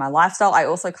change my lifestyle. I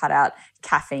also cut out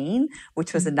caffeine,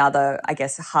 which was another, I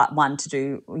guess, hard one to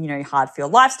do, hard for your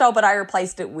lifestyle, but I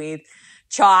replaced it with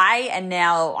chai, and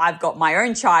now I've got my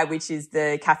own chai, which is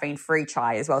the caffeine-free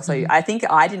chai as well. So I think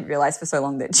I didn't realize for so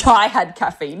long that chai had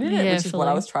caffeine in it, which is what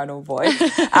I was trying to avoid.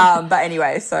 But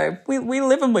anyway, so we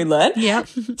live and we learn. Yeah.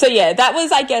 So yeah, that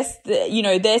was, I guess,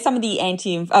 there's some of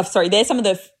the there's some of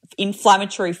the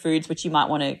inflammatory foods which you might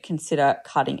want to consider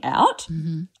cutting out.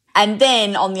 And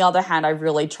then on the other hand, I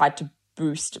really tried to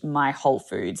boost my whole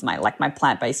foods, my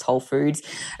plant-based whole foods.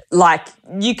 Like,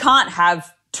 you can't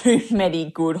have too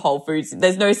many good whole foods.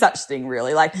 There's no such thing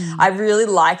really. Like, I really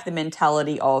like the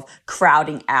mentality of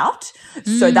crowding out.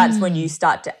 So that's when you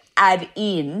start to add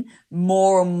in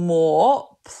more and more,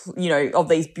 of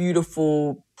these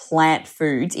beautiful plant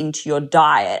foods into your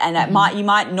diet. And that you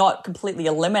might not completely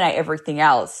eliminate everything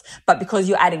else, but because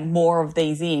you're adding more of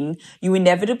these in, you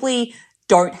inevitably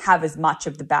don't have as much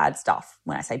of the bad stuff.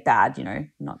 When I say bad,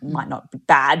 might not be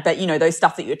bad, but, those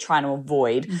stuff that you're trying to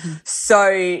avoid. So,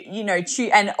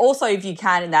 and also if you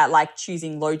can in that, like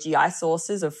choosing low GI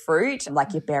sources of fruit,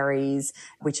 like your berries,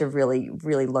 which are really,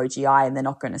 really low GI and they're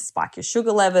not going to spike your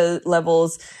sugar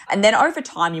levels. And then over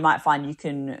time, you might find you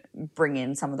can bring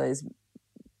in some of those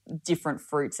different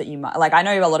fruits that you might like. I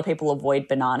know a lot of people avoid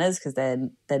bananas because they're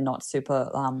not super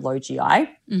low GI,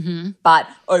 but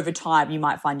over time you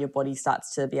might find your body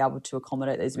starts to be able to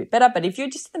accommodate those a bit better. But if you're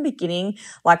just in the beginning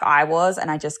like I was, and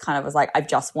I just kind of was like, I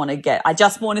just want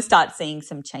to start seeing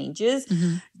some changes,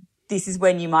 this is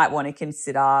when you might want to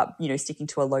consider, sticking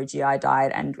to a low GI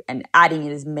diet and adding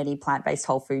in as many plant-based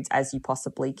whole foods as you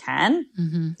possibly can.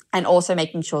 And also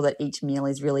making sure that each meal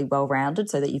is really well-rounded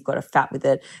so that you've got a fat with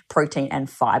it, protein and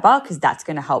fiber, because that's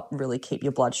going to help really keep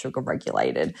your blood sugar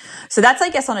regulated. So that's, I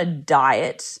guess, on a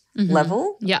diet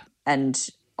level. Yeah. And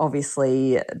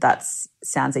obviously that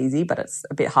sounds easy, but it's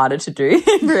a bit harder to do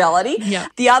in reality. Yeah.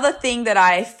 The other thing that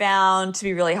I found to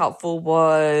be really helpful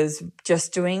was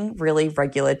just doing really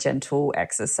regular, gentle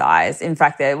exercise. In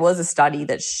fact, there was a study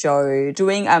that showed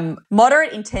doing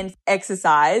moderate intense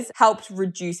exercise helped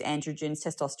reduce androgens,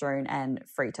 testosterone, and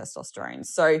free testosterone.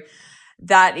 So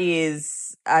that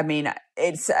is,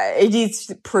 it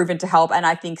is proven to help. And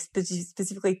I think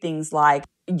specifically things like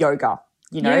yoga,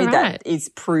 that is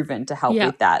proven to help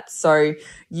with that. So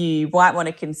you might want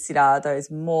to consider those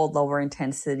more lower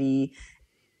intensity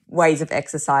ways of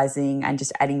exercising and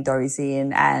just adding those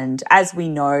in. And as we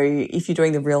know, if you're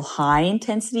doing the real high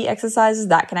intensity exercises,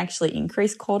 that can actually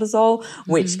increase cortisol,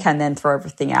 which can then throw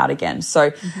everything out again.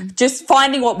 So just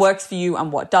finding what works for you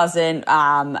and what doesn't.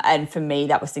 And for me,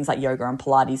 that was things like yoga and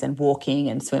Pilates and walking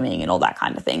and swimming and all that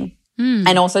kind of thing.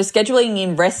 And also scheduling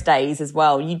in rest days as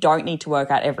well. You don't need to work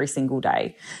out every single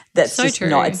day. That's so just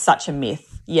true. It's such a myth.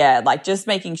 Yeah, like just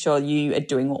making sure you are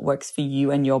doing what works for you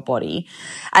and your body.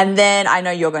 And then I know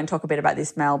you're going to talk a bit about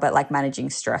this, Mel, but like managing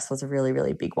stress was a really,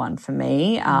 really big one for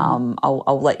me.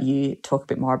 I'll let you talk a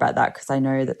bit more about that because I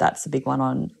know that that's a big one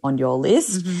on your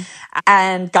list.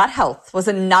 And gut health was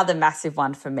another massive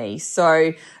one for me.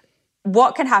 So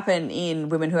what can happen in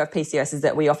women who have PCOS is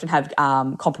that we often have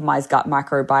compromised gut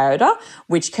microbiota,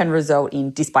 which can result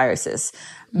in dysbiosis,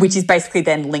 which is basically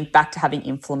then linked back to having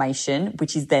inflammation,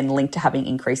 which is then linked to having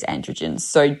increased androgens.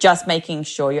 So just making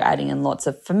sure you're adding in lots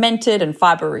of fermented and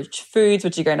fiber-rich foods,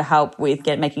 which are going to help with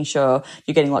making sure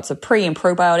you're getting lots of pre and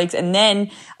probiotics. And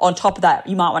then on top of that,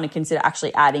 you might want to consider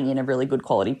actually adding in a really good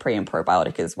quality pre and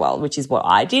probiotic as well, which is what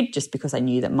I did just because I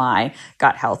knew that my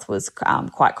gut health was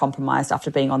quite compromised after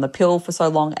being on the pill for so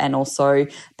long and also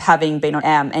having been on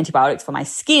antibiotics for my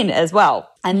skin as well.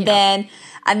 And then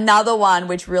another one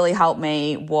which really helped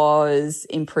me was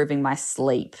improving my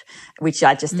sleep, which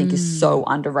I just think is so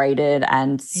underrated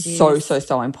and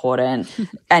so important.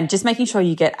 And just making sure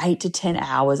you get 8 to 10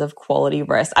 hours of quality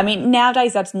rest. I mean,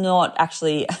 nowadays that's not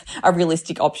actually a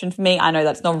realistic option for me. I know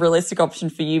that's not a realistic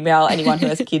option for you, Mel. Anyone who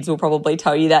has kids will probably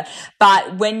tell you that.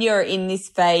 But when you're in this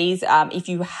phase, if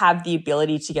you have the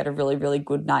ability to get a really, really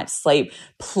good night's sleep,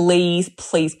 please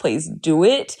do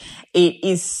it. It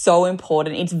is so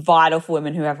important. It's vital for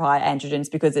women who have high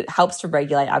androgens because it helps to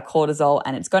regulate our cortisol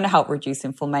and it's going to help reduce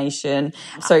inflammation.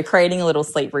 So creating a little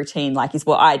sleep routine is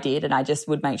what I did, and I just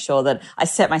would make sure that I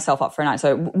set myself up for a night.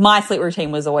 So my sleep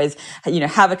routine was always,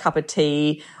 have a cup of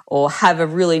tea or have a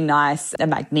really nice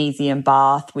magnesium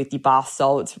bath with your bath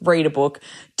salts, read a book,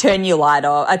 turn your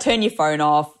phone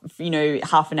off,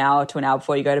 half an hour to an hour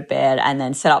before you go to bed, and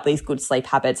then set up these good sleep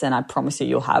habits. And I promise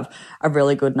you'll have a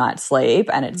really good night's sleep,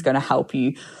 and it's going to help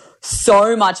you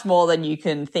so much more than you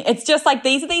can think. It's just like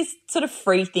these are these sort of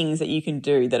free things that you can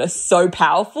do that are so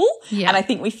powerful, and I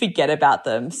think we forget about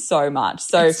them so much.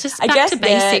 So I guess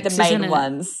they're the main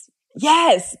ones.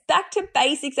 Yes, back to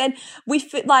basics. And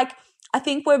I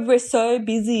think we're so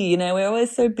busy, we're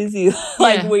always so busy,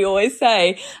 we always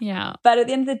say. Yeah. But at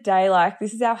the end of the day,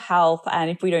 this is our health. And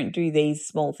if we don't do these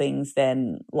small things,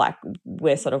 then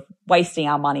we're sort of wasting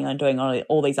our money on doing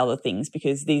all these other things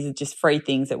because these are just free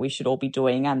things that we should all be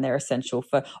doing and they're essential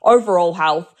for overall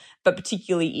health, but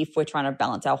particularly if we're trying to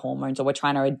balance our hormones or we're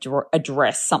trying to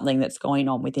address something that's going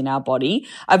on within our body.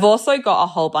 I've also got a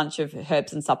whole bunch of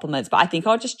herbs and supplements, but I think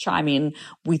I'll just chime in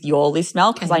with your list,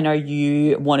 Mel, because I know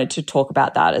you wanted to talk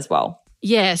about that as well.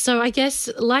 Yeah, so I guess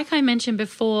like I mentioned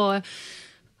before,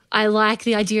 I like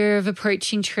the idea of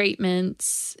approaching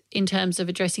treatments in terms of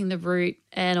addressing the root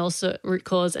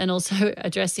cause and also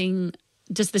addressing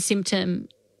just the symptom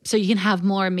so you can have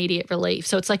more immediate relief.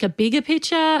 So it's like a bigger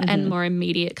picture and more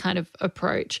immediate kind of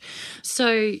approach.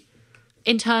 So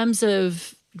in terms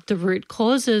of the root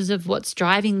causes of what's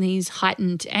driving these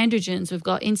heightened androgens, we've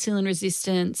got insulin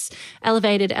resistance,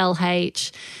 elevated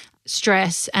LH,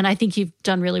 stress, and I think you've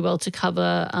done really well to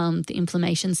cover the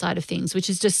inflammation side of things, which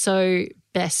is just so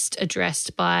best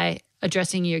addressed by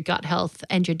addressing your gut health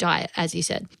and your diet, as you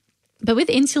said. But with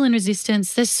insulin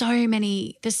resistance, there's so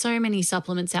many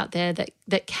supplements out there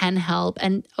that can help.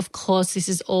 And of course, this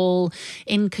is all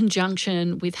in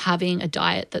conjunction with having a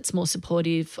diet that's more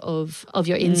supportive of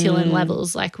your insulin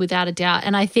levels, without a doubt.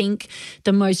 And I think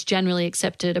the most generally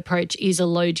accepted approach is a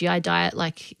low GI diet,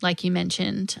 like you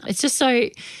mentioned. It's just so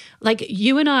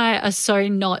you and I are so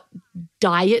not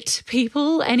diet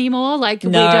people anymore. We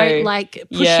don't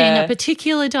pushing a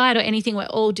particular diet or anything. We're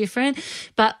all different.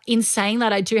 But in saying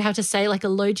that, I do have to say a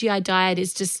low GI diet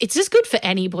is just good for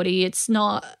anybody. It's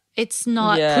not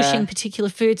pushing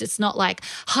particular foods. It's not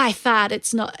high fat.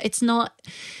 It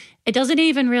doesn't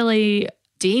even really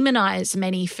demonize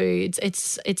many foods.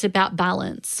 It's about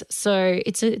balance. So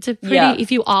it's a pretty,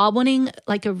 if you are wanting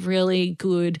a really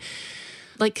good,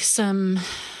 some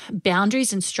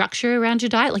boundaries and structure around your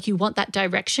diet, you want that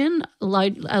direction, a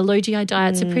low GI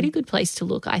diet's a pretty good place to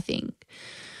look, I think.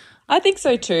 I think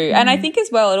so too. And I think as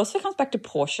well, it also comes back to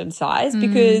portion size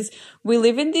because we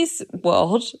live in this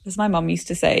world, as my mum used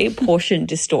to say, portion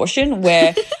distortion,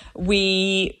 where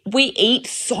we eat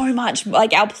so much,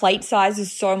 like our plate size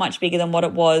is so much bigger than what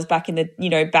it was back in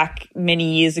the, back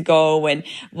many years ago. And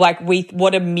like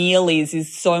what a meal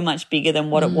is so much bigger than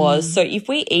what it was. So if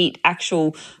we eat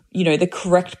actual, the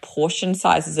correct portion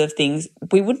sizes of things,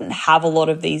 we wouldn't have a lot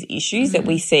of these issues that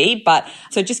we see. But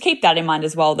so just keep that in mind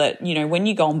as well, that, when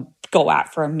you go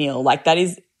out for a meal, like that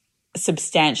is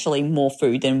substantially more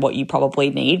food than what you probably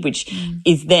need, which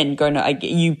is then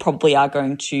you probably are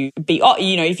going to be,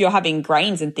 if you're having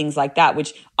grains and things like that,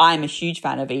 which I'm a huge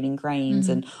fan of eating grains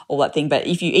and all that thing. But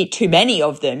if you eat too many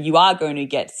of them, you are going to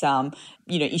get some,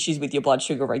 issues with your blood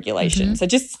sugar regulation. So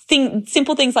just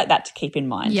simple things like that to keep in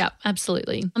mind. Yeah,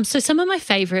 absolutely. So some of my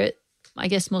favorite, I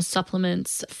guess, more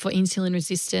supplements for insulin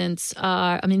resistance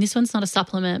are, this one's not a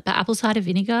supplement, but apple cider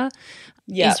vinegar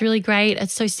is really great.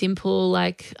 It's so simple.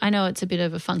 Like, I know it's a bit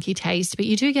of a funky taste, but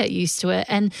you do get used to it.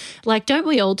 And like, don't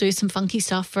we all do some funky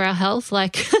stuff for our health?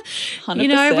 Like,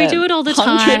 100%, we do it all the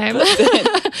time.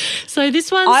 So this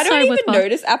one's I don't even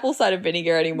notice apple cider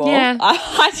vinegar anymore. Yeah.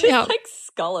 I just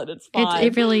scull it. It's fine.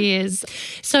 It really is.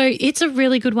 So it's a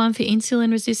really good one for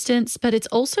insulin resistance, but it's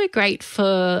also great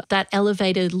for that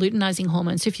elevated luteinizing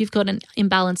hormone. So if you've got an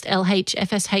imbalanced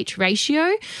LH-FSH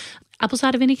ratio, apple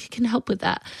cider vinegar can help with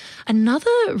that.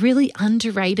 Another really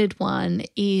underrated one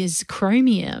is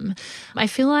chromium. I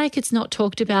feel like it's not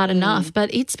talked about enough,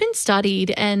 but it's been studied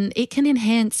and it can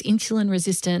enhance insulin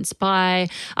resistance by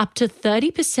up to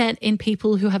 30% in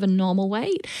people who have a normal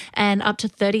weight and up to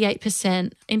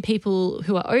 38% in people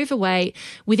who are overweight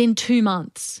within 2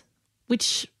 months,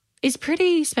 which is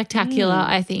pretty spectacular,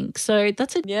 I think. So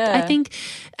that's I think,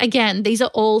 again, these are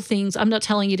all things. I'm not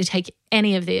telling you to take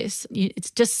any of this.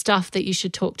 It's just stuff that you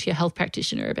should talk to your health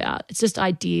practitioner about. It's just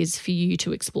ideas for you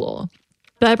to explore.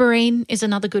 Berberine is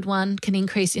another good one, can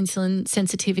increase insulin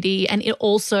sensitivity, and it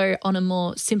also, on a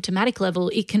more symptomatic level,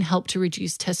 it can help to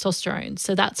reduce testosterone.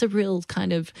 So that's a real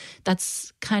kind of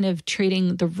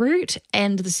treating the root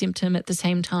and the symptom at the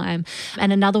same time.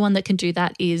 And another one that can do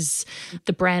that is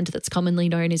the brand that's commonly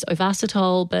known as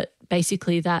Ovasitol, but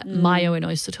basically that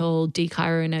myo-inositol,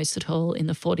 D-chiroinositol in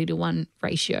the 40-to-1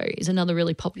 ratio is another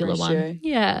really popular one.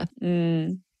 Yeah.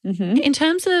 In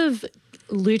terms of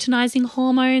luteinizing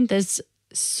hormone, there's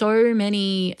so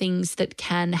many things that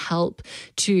can help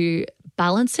to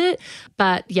balance it.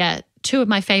 But yeah, two of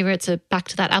my favorites are back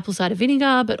to that apple cider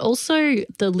vinegar, but also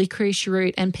the licorice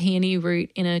root and peony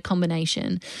root in a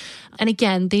combination. And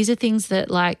again, these are things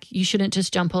that like you shouldn't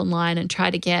just jump online and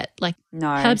try to get. Like,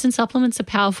 herbs and supplements are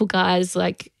powerful, guys.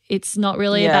 Like, it's not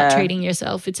really about treating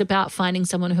yourself. It's about finding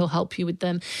someone who'll help you with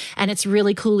them. And it's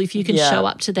really cool if you can show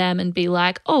up to them and be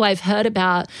like, oh, I've heard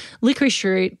about licorice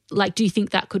root. Like, do you think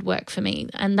that could work for me?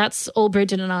 And that's all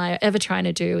Bridget and I are ever trying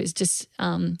to do, is just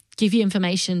give you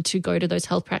information to go to those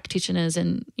health practitioners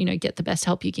and, get the best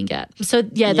help you can get. So,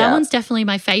 that one's definitely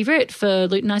my favorite for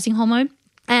luteinizing hormone.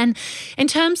 And in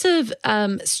terms of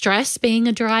stress being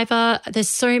a driver, there's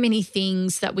so many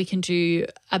things that we can do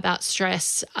about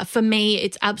stress. For me,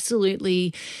 it's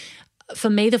absolutely,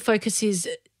 the focus is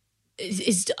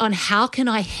on how can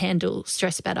I handle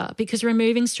stress better, because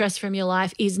removing stress from your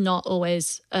life is not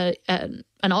always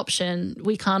an option.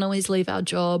 We can't always leave our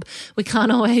job. We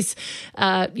can't always,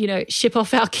 ship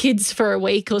off our kids for a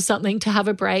week or something to have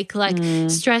a break. Like,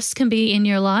 stress can be in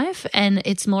your life, and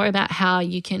it's more about how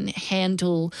you can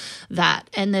handle that.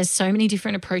 And there's so many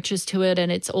different approaches to it,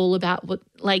 and it's all about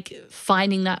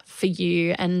finding that for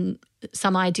you. And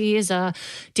some ideas are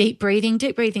deep breathing.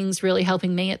 Deep breathing is really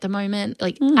helping me at the moment,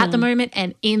 at the moment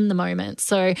and in the moment.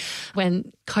 So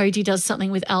when Koji does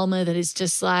something with Elma that is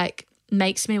just like,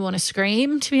 makes me want to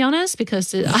scream, to be honest,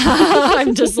 because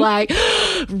I'm just like,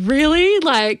 really?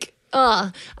 But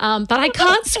I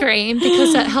can't scream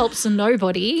because that helps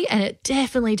nobody, and it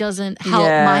definitely doesn't help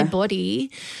my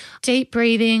body. Deep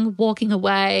breathing, walking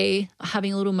away,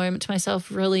 having a little moment to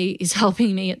myself really is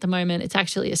helping me at the moment. It's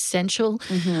actually essential.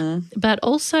 But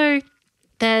also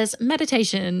there's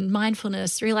meditation,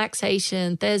 mindfulness,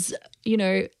 relaxation. There's,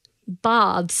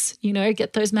 baths,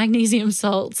 get those magnesium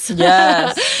salts.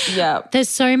 Yes, yeah. There's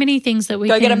so many things that we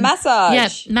can... Go get a massage.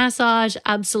 Yeah, massage,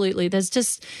 absolutely. There's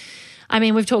just...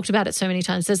 we've talked about it so many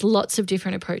times. There's lots of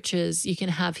different approaches you can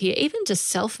have here. Even just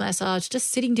self-massage, just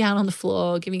sitting down on the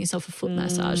floor, giving yourself a foot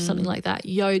massage, something like that.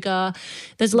 Yoga.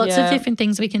 There's lots of different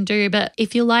things we can do. But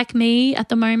if you're like me at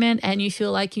the moment and you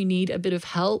feel like you need a bit of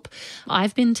help,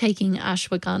 I've been taking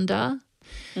ashwagandha.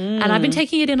 And I've been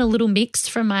taking it in a little mix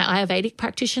from my Ayurvedic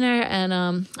practitioner,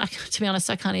 and to be honest,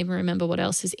 I can't even remember what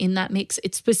else is in that mix.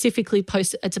 It's specifically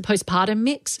it's a postpartum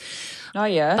mix. Oh,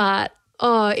 yeah. But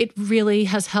Oh, it really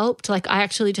has helped. Like I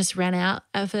actually just ran out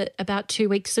of it about 2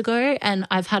 weeks ago, and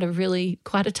I've had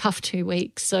quite a tough 2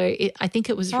 weeks. So I think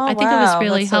it was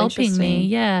really helping me.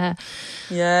 Yeah.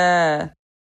 Yeah.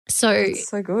 So that's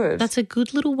so good. That's a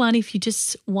good little one if you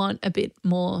just want a bit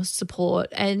more support,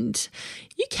 and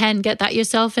you can get that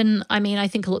yourself. And I mean, I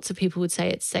think lots of people would say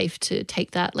it's safe to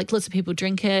take that. Like lots of people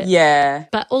drink it. Yeah.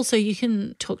 But also you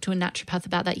can talk to a naturopath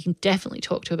about that. You can definitely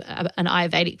talk to an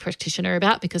Ayurvedic practitioner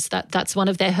about, because that's one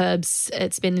of their herbs.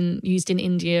 It's been used in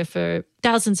India for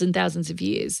thousands and thousands of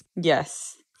years.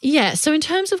 Yes. Yeah. So in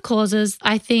terms of causes,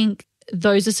 I think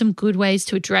those are some good ways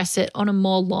to address it on a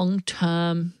more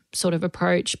long-term sort of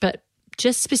approach, but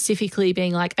just specifically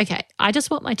being like, okay, I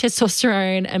just want my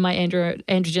testosterone and my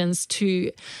androgens to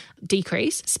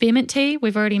decrease. Spearmint tea,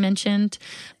 we've already mentioned.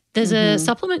 There's a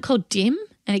supplement called DIM,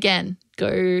 and again,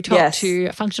 go talk to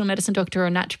a functional medicine doctor or a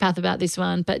naturopath about this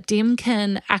one, but DIM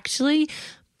can actually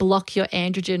block your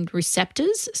androgen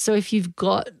receptors. So if you've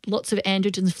got lots of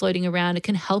androgens floating around, it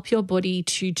can help your body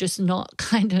to just not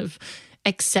kind of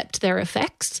accept their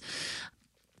effects.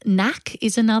 NAC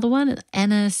is another one,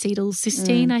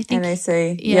 N-acetylcysteine, I think.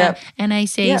 NAC. Yeah,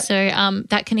 NAC. Yep. So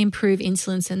that can improve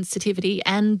insulin sensitivity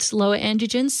and lower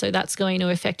androgens. So that's going to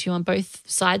affect you on both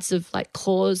sides of like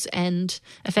cause and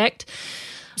effect.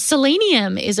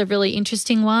 Selenium is a really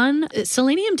interesting one.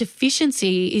 Selenium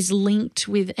deficiency is linked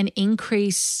with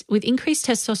increased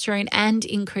testosterone and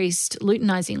increased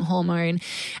luteinizing hormone.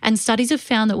 And studies have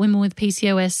found that women with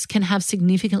PCOS can have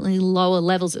significantly lower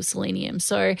levels of selenium.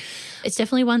 So it's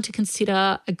definitely one to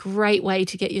consider. A great way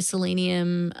to get your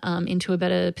selenium into a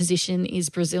better position is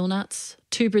Brazil nuts.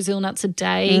 2 Brazil nuts a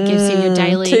day gives you your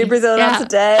daily. 2 Brazil nuts a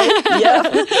day.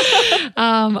 Yeah.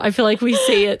 I feel like we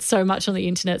see it so much on the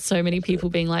internet. So many people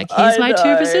being like, "Here's my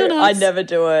 2 Brazil nuts." I never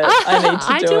do it. I need to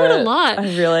do it. I do it a lot.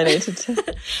 I really need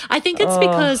to. I think it's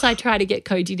because I try to get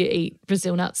Koji to eat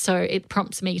Brazil nuts, so it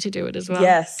prompts me to do it as well.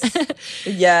 Yes.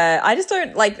 Yeah. I just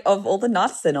don't like, of all the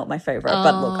nuts, they're not my favorite.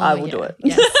 But look, I will do it.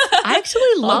 Yes. I actually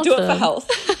love them. I'll do it for health.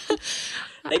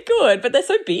 They're good, but they're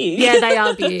so big. Yeah, they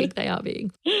are big. They are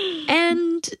big.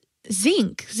 And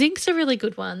zinc. Zinc's a really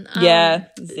good one.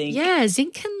 Zinc. Yeah,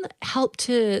 zinc can help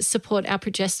to support our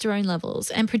progesterone levels,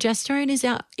 and progesterone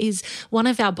is one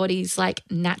of our body's like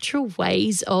natural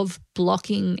ways of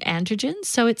blocking androgens.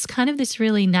 So it's kind of this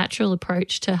really natural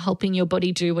approach to helping your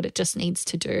body do what it just needs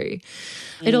to do.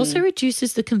 It also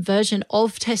reduces the conversion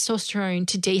of testosterone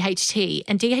to DHT,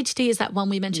 and DHT is that one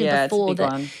we mentioned before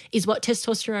that is what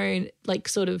testosterone like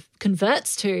sort of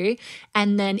converts to,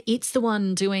 and then it's the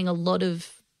one doing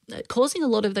causing a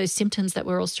lot of those symptoms that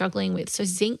we're all struggling with. So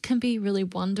zinc can be really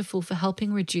wonderful for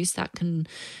helping reduce that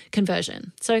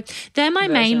conversion. So they're my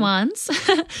main ones.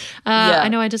 I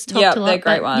know I just talked a lot. They're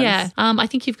great ones. Yeah, I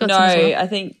think you've got some as well. I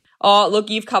think look,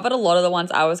 you've covered a lot of the ones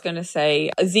I was going to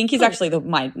say. Zinc is actually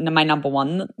my number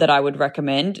one that I would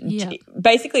recommend. Yeah.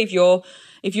 Basically, if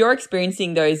you're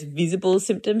experiencing those visible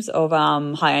symptoms of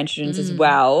high androgens as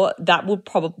well,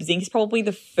 zinc is probably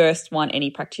the first one any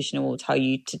practitioner will tell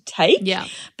you to take. Yeah.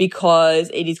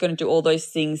 Because it is going to do all those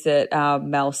things that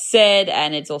Mel said,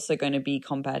 and it's also going to be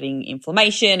combating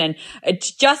inflammation, and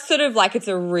it's just sort of like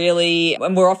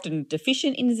and we're often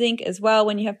deficient in zinc as well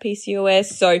when you have PCOS.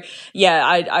 So yeah,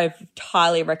 I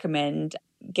highly recommend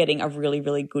getting a really,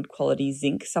 really good quality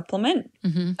zinc supplement.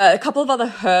 A couple of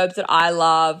other herbs that I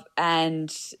love,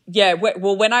 and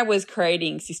when I was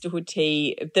creating Sisterhood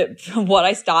Tea, one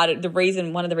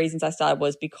of the reasons I started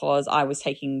was because I was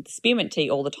taking the spearmint tea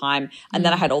all the time, and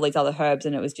then I had all these other herbs,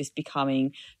 and it was just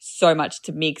becoming so much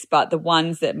to mix. But the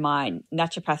ones that my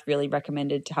naturopath really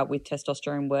recommended to help with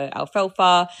testosterone were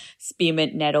alfalfa,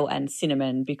 spearmint, nettle, and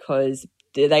cinnamon, because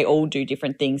they all do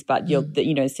different things, but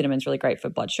cinnamon's really great for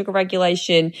blood sugar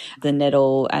regulation. The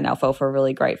nettle and alfalfa are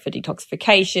really great for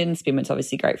detoxification. Spearmint's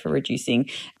obviously great for reducing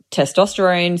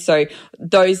testosterone. So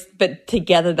but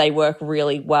together they work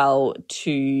really well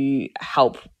to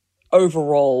help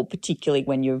overall, particularly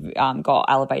when you've got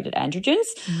elevated androgens.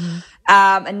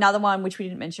 Another one which we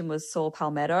didn't mention was saw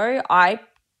palmetto. I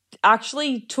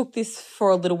actually took this for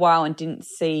a little while and didn't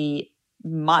see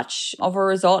much of a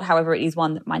result. However, it is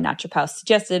one that my naturopath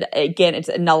suggested. Again, it's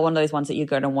another one of those ones that you're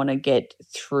going to want to get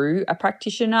through a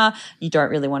practitioner. You don't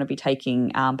really want to be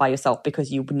taking by yourself,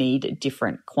 because you need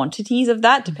different quantities of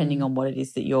that depending on what it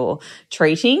is that you're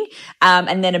treating.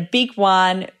 And then a big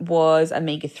one was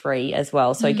omega-3 as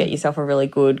well. So get yourself a really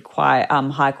good, quite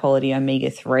high quality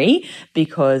omega-3,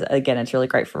 because again, it's really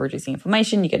great for reducing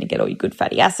inflammation. You're going to get all your good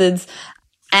fatty acids.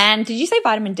 And did you say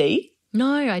vitamin D?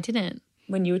 No, I didn't.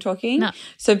 when you were talking? No.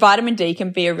 So vitamin D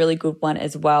can be a really good one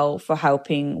as well for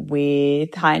helping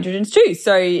with high androgens too.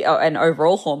 So an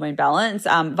overall hormone balance.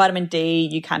 Vitamin D,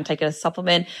 you can take it as a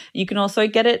supplement. You can also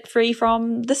get it free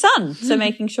from the sun. So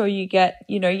making sure you get,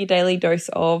 you know, your daily dose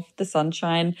of the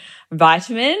sunshine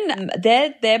vitamin.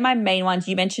 They're my main ones.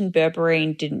 You mentioned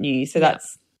berberine, didn't you? So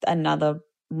that's another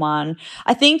one.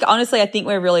 I think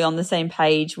we're really on the same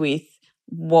page with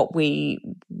what we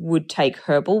would take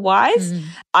herbal wise.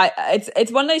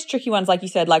 It's one of those tricky ones, like you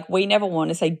said, like we never want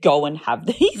to say go and have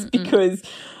these because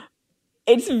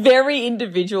it's very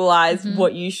individualized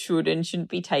what you should and shouldn't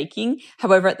be taking.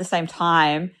 However, at the same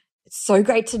time, it's so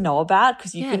great to know about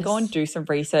because you can go and do some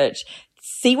research,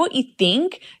 see what you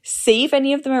think, see if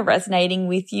any of them are resonating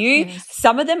with you. Yes.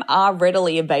 Some of them are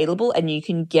readily available and you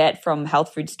can get from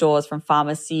health food stores, from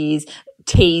pharmacies.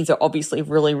 Teas are obviously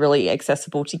really, really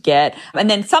accessible to get. And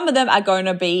then some of them are going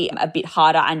to be a bit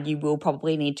harder and you will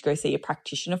probably need to go see a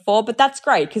practitioner for, but that's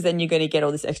great because then you're going to get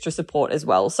all this extra support as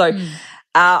well. So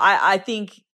I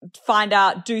think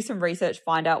do some research,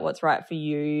 find out what's right for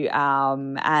you.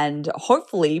 And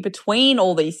hopefully between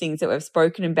all these things that we've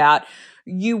spoken about,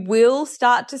 you will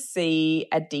start to see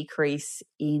a decrease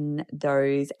in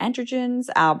those androgens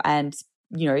and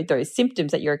you know, those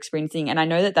symptoms that you're experiencing. And I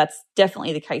know that that's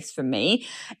definitely the case for me.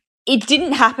 It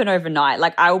didn't happen overnight.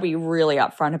 Like I will be really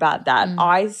upfront about that.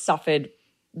 I suffered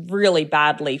really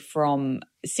badly from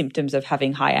symptoms of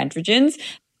having high androgens.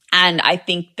 And I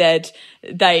think that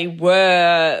they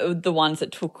were the ones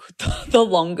that took the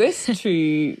longest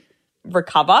to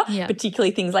recover,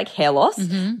 particularly things like hair loss.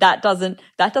 That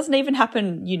doesn't even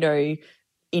happen, you know,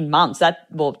 in months. It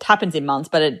happens in months,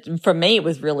 but for me it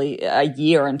was really a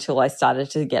year until I started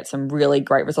to get some really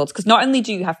great results, because not only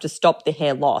do you have to stop the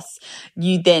hair loss,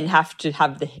 you then have to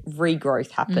have the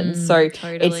regrowth happen. So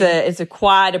totally. it's a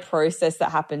quite a process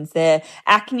that happens there.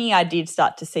 Acne, I did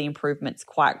start to see improvements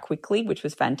quite quickly, which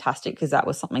was fantastic because that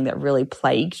was something that really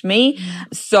plagued me.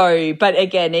 So, but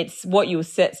again, it's what you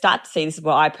start to see. This is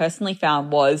what I personally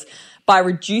found was, by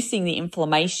reducing the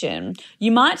inflammation,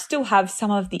 you might still have some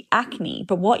of the acne,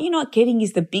 but what you're not getting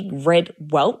is the big red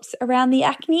welts around the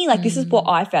acne. Like this is what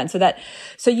I found.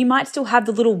 So you might still have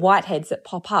the little whiteheads that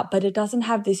pop up, but it doesn't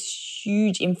have this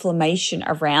huge inflammation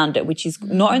around it, which is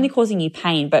not only causing you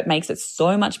pain, but makes it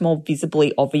so much more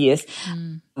visibly obvious.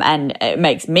 And it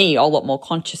makes me a lot more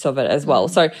conscious of it as well.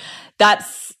 So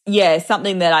that's,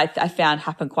 something that I found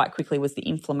happened quite quickly was the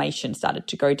inflammation started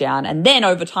to go down, and then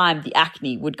over time the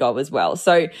acne would go as well.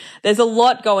 So there's a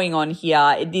lot going on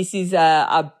here. This is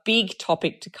a big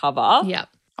topic to cover. Yeah.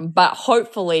 But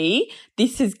hopefully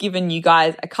this has given you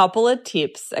guys a couple of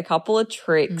tips, a couple of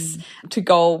tricks to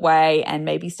go away and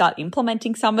maybe start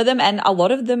implementing some of them. And a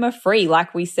lot of them are free,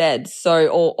 like we said, so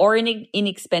or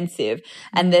inexpensive,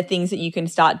 and they're things that you can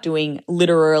start doing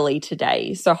literally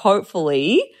today. So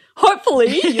hopefully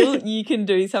you can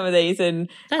do some of these and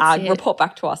report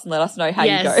back to us and let us know how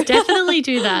you go. Yes, definitely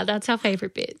do that. That's our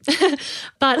favorite bit.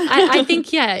 But I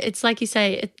think, it's like you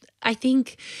say, I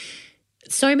think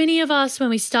so many of us, when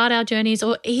we start our journeys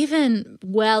or even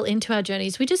well into our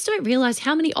journeys, we just don't realize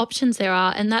how many options there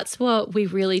are. And that's what we're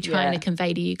really trying to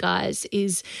convey to you guys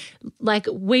is, like,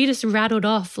 we just rattled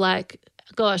off like,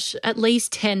 gosh, at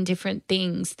least 10 different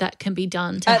things that can be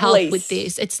done to help with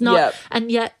this. It's not, and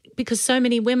yet, because so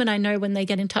many women I know, when they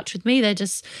get in touch with me,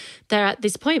 they're at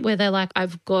this point where they're like,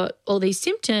 I've got all these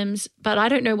symptoms, but I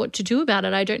don't know what to do about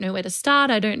it. I don't know where to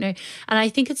start. I don't know. And I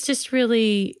think it's just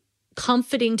really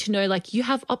comforting to know, like, you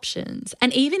have options.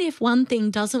 And even if one thing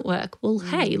doesn't work, well,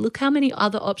 hey, look how many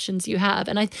other options you have.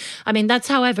 And I mean, that's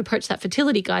how I've approached that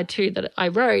fertility guide too that I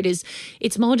wrote, is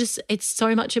it's more just, it's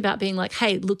so much about being like,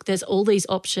 hey, look, there's all these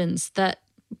options that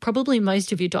probably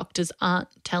most of your doctors aren't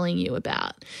telling you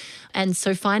about. And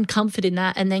so find comfort in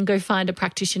that, and then go find a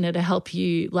practitioner to help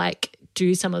you, like,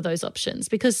 do some of those options.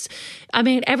 Because, I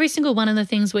mean, every single one of the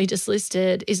things we just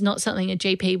listed is not something a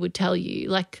GP would tell you.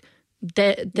 Like,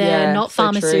 they're not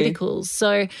pharmaceuticals.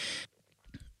 So,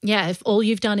 if all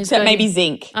you've done is maybe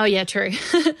zinc. Oh, yeah, true.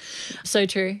 So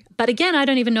true. But again, I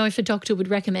don't even know if a doctor would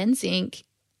recommend zinc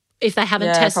if they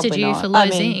haven't tested you for low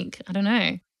zinc. I don't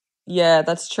know. Yeah,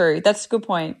 that's true. That's a good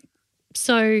point.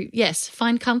 So, yes,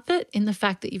 find comfort in the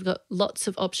fact that you've got lots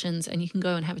of options and you can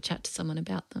go and have a chat to someone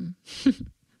about them.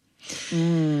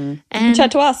 And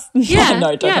chat to us. Yeah,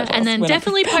 no, don't chat to us. And then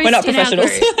definitely post we're not in our professionals.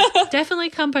 group. Definitely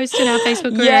come post in our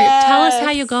Facebook group. Yes. Tell us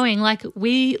how you're going. Like,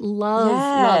 we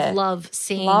love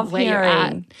seeing where you're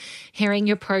at, hearing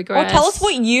your progress. Or tell us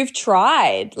what you've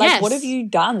tried. Like, what have you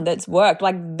done that's worked?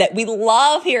 Like, that we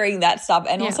love hearing that stuff.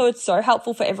 And also it's so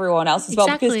helpful for everyone else as well.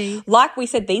 Because like we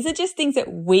said, these are just things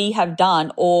that we have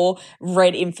done or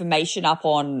read information up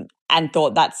on and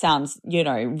thought that sounds,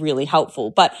 really helpful.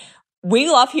 But we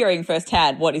love hearing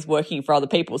firsthand what is working for other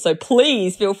people. So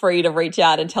please feel free to reach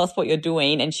out and tell us what you're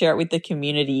doing and share it with the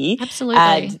community. Absolutely.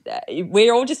 And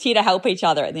we're all just here to help each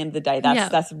other at the end of the day.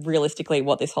 That's realistically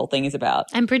what this whole thing is about.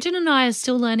 And Bridget and I are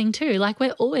still learning too. Like,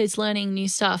 we're always learning new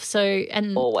stuff.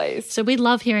 Always. So we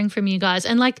love hearing from you guys.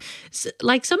 And like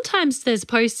sometimes there's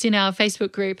posts in our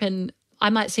Facebook group and I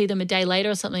might see them a day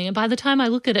later or something. And by the time I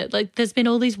look at it, like, there's been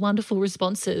all these wonderful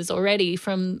responses already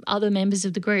from other members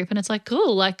of the group. And it's like,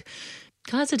 cool, like,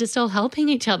 guys are just all helping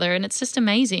each other and it's just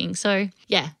amazing. So,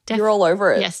 yeah. You're all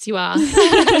over it. Yes, you are. Anyway.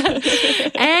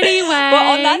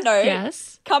 Well, on that note,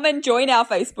 come and join our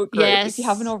Facebook group if you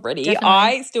haven't already. Definitely.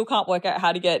 I still can't work out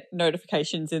how to get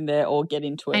notifications in there or get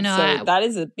into it. I know. So that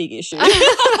is a big issue.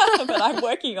 But I'm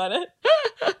working on it.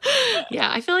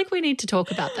 Yeah, I feel like we need to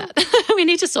talk about that. We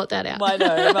need to sort that out. I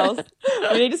know.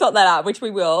 We need to sort that out, which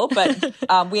we will. But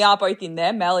we are both in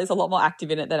there. Mel is a lot more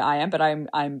active in it than I am, but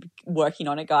I'm working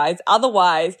on it, guys.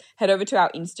 Otherwise, head over to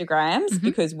our Instagrams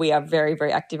because we are very,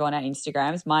 very active on our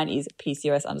Instagrams. Mine is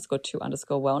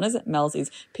PCOS_2_wellness. Mel's is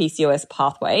PCOS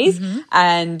Pathways.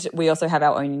 And we also have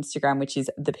our own Instagram, which is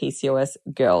the PCOS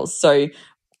Girls. So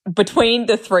between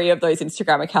the three of those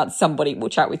Instagram accounts, somebody will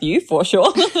chat with you for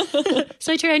sure.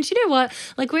 So true. And you know what?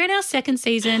 Like, we're in our second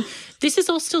season. This is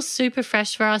all still super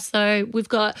fresh for us, though. We've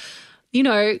got,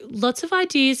 lots of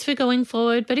ideas for going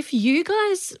forward. But if you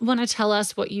guys want to tell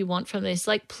us what you want from this,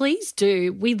 like, please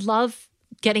do. We love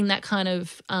getting that kind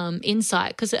of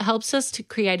insight because it helps us to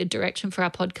create a direction for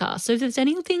our podcast. So if there's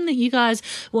anything that you guys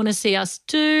want to see us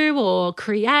do or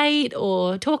create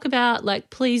or talk about, like,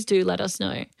 please do let us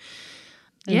know.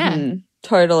 Yeah.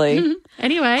 Totally.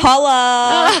 Anyway.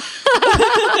 Holla.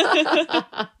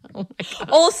 Oh my God.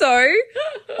 Also,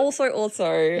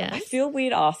 yes. I feel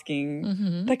weird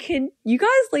asking, but can you guys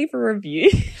leave a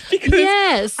review? Because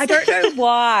yes. I don't know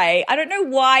why. I don't know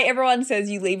why everyone says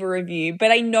you leave a review,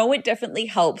 but I know it definitely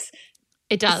helps.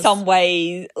 It does. In some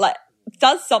ways, like,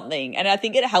 does something. And I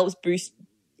think it helps boost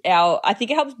the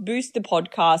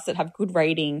podcasts that have good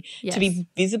rating to be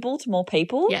visible to more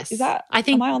people. Yes.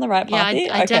 Am I on the right path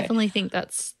here? I definitely think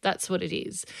that's what it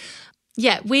is.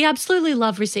 Yeah, we absolutely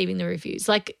love receiving the reviews.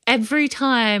 Like, every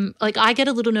time, like, I get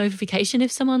a little notification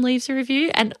if someone leaves a review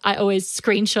and I always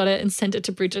screenshot it and send it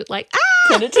to Bridget, like,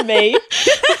 send it to me.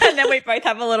 And then we both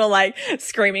have a little, like,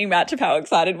 screaming match of how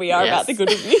excited we are about the good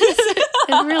reviews.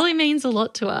 It really means a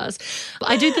lot to us.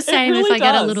 I do the same if I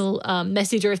get a little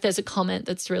message or if there's a comment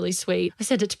that's really sweet. I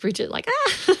send it to Bridget, like,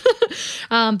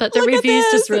 but the reviews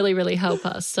just really, really help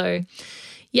us. So,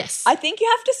 yes. I think you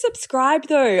have to subscribe,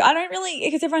 though. I don't really,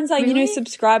 because everyone's like,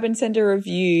 subscribe and send a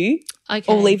review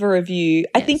or leave a review. Yes.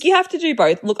 I think you have to do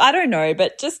both. Look, I don't know,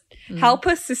 but just help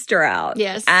a sister out.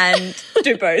 Yes. And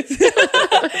do both. Because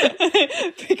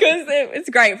it's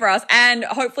great for us. And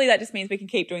hopefully that just means we can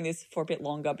keep doing this for a bit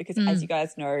longer because as you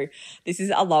guys know, this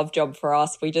is a love job for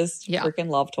us. We just freaking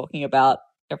love talking about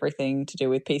everything to do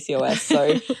with PCOS.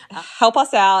 So help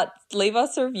us out. Leave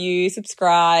us a review,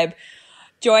 subscribe.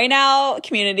 Join our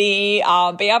community, be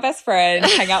our best friend,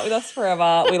 hang out with us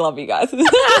forever. We love you guys.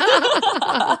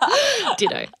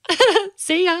 Ditto.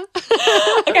 See ya.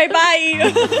 Okay,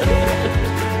 bye.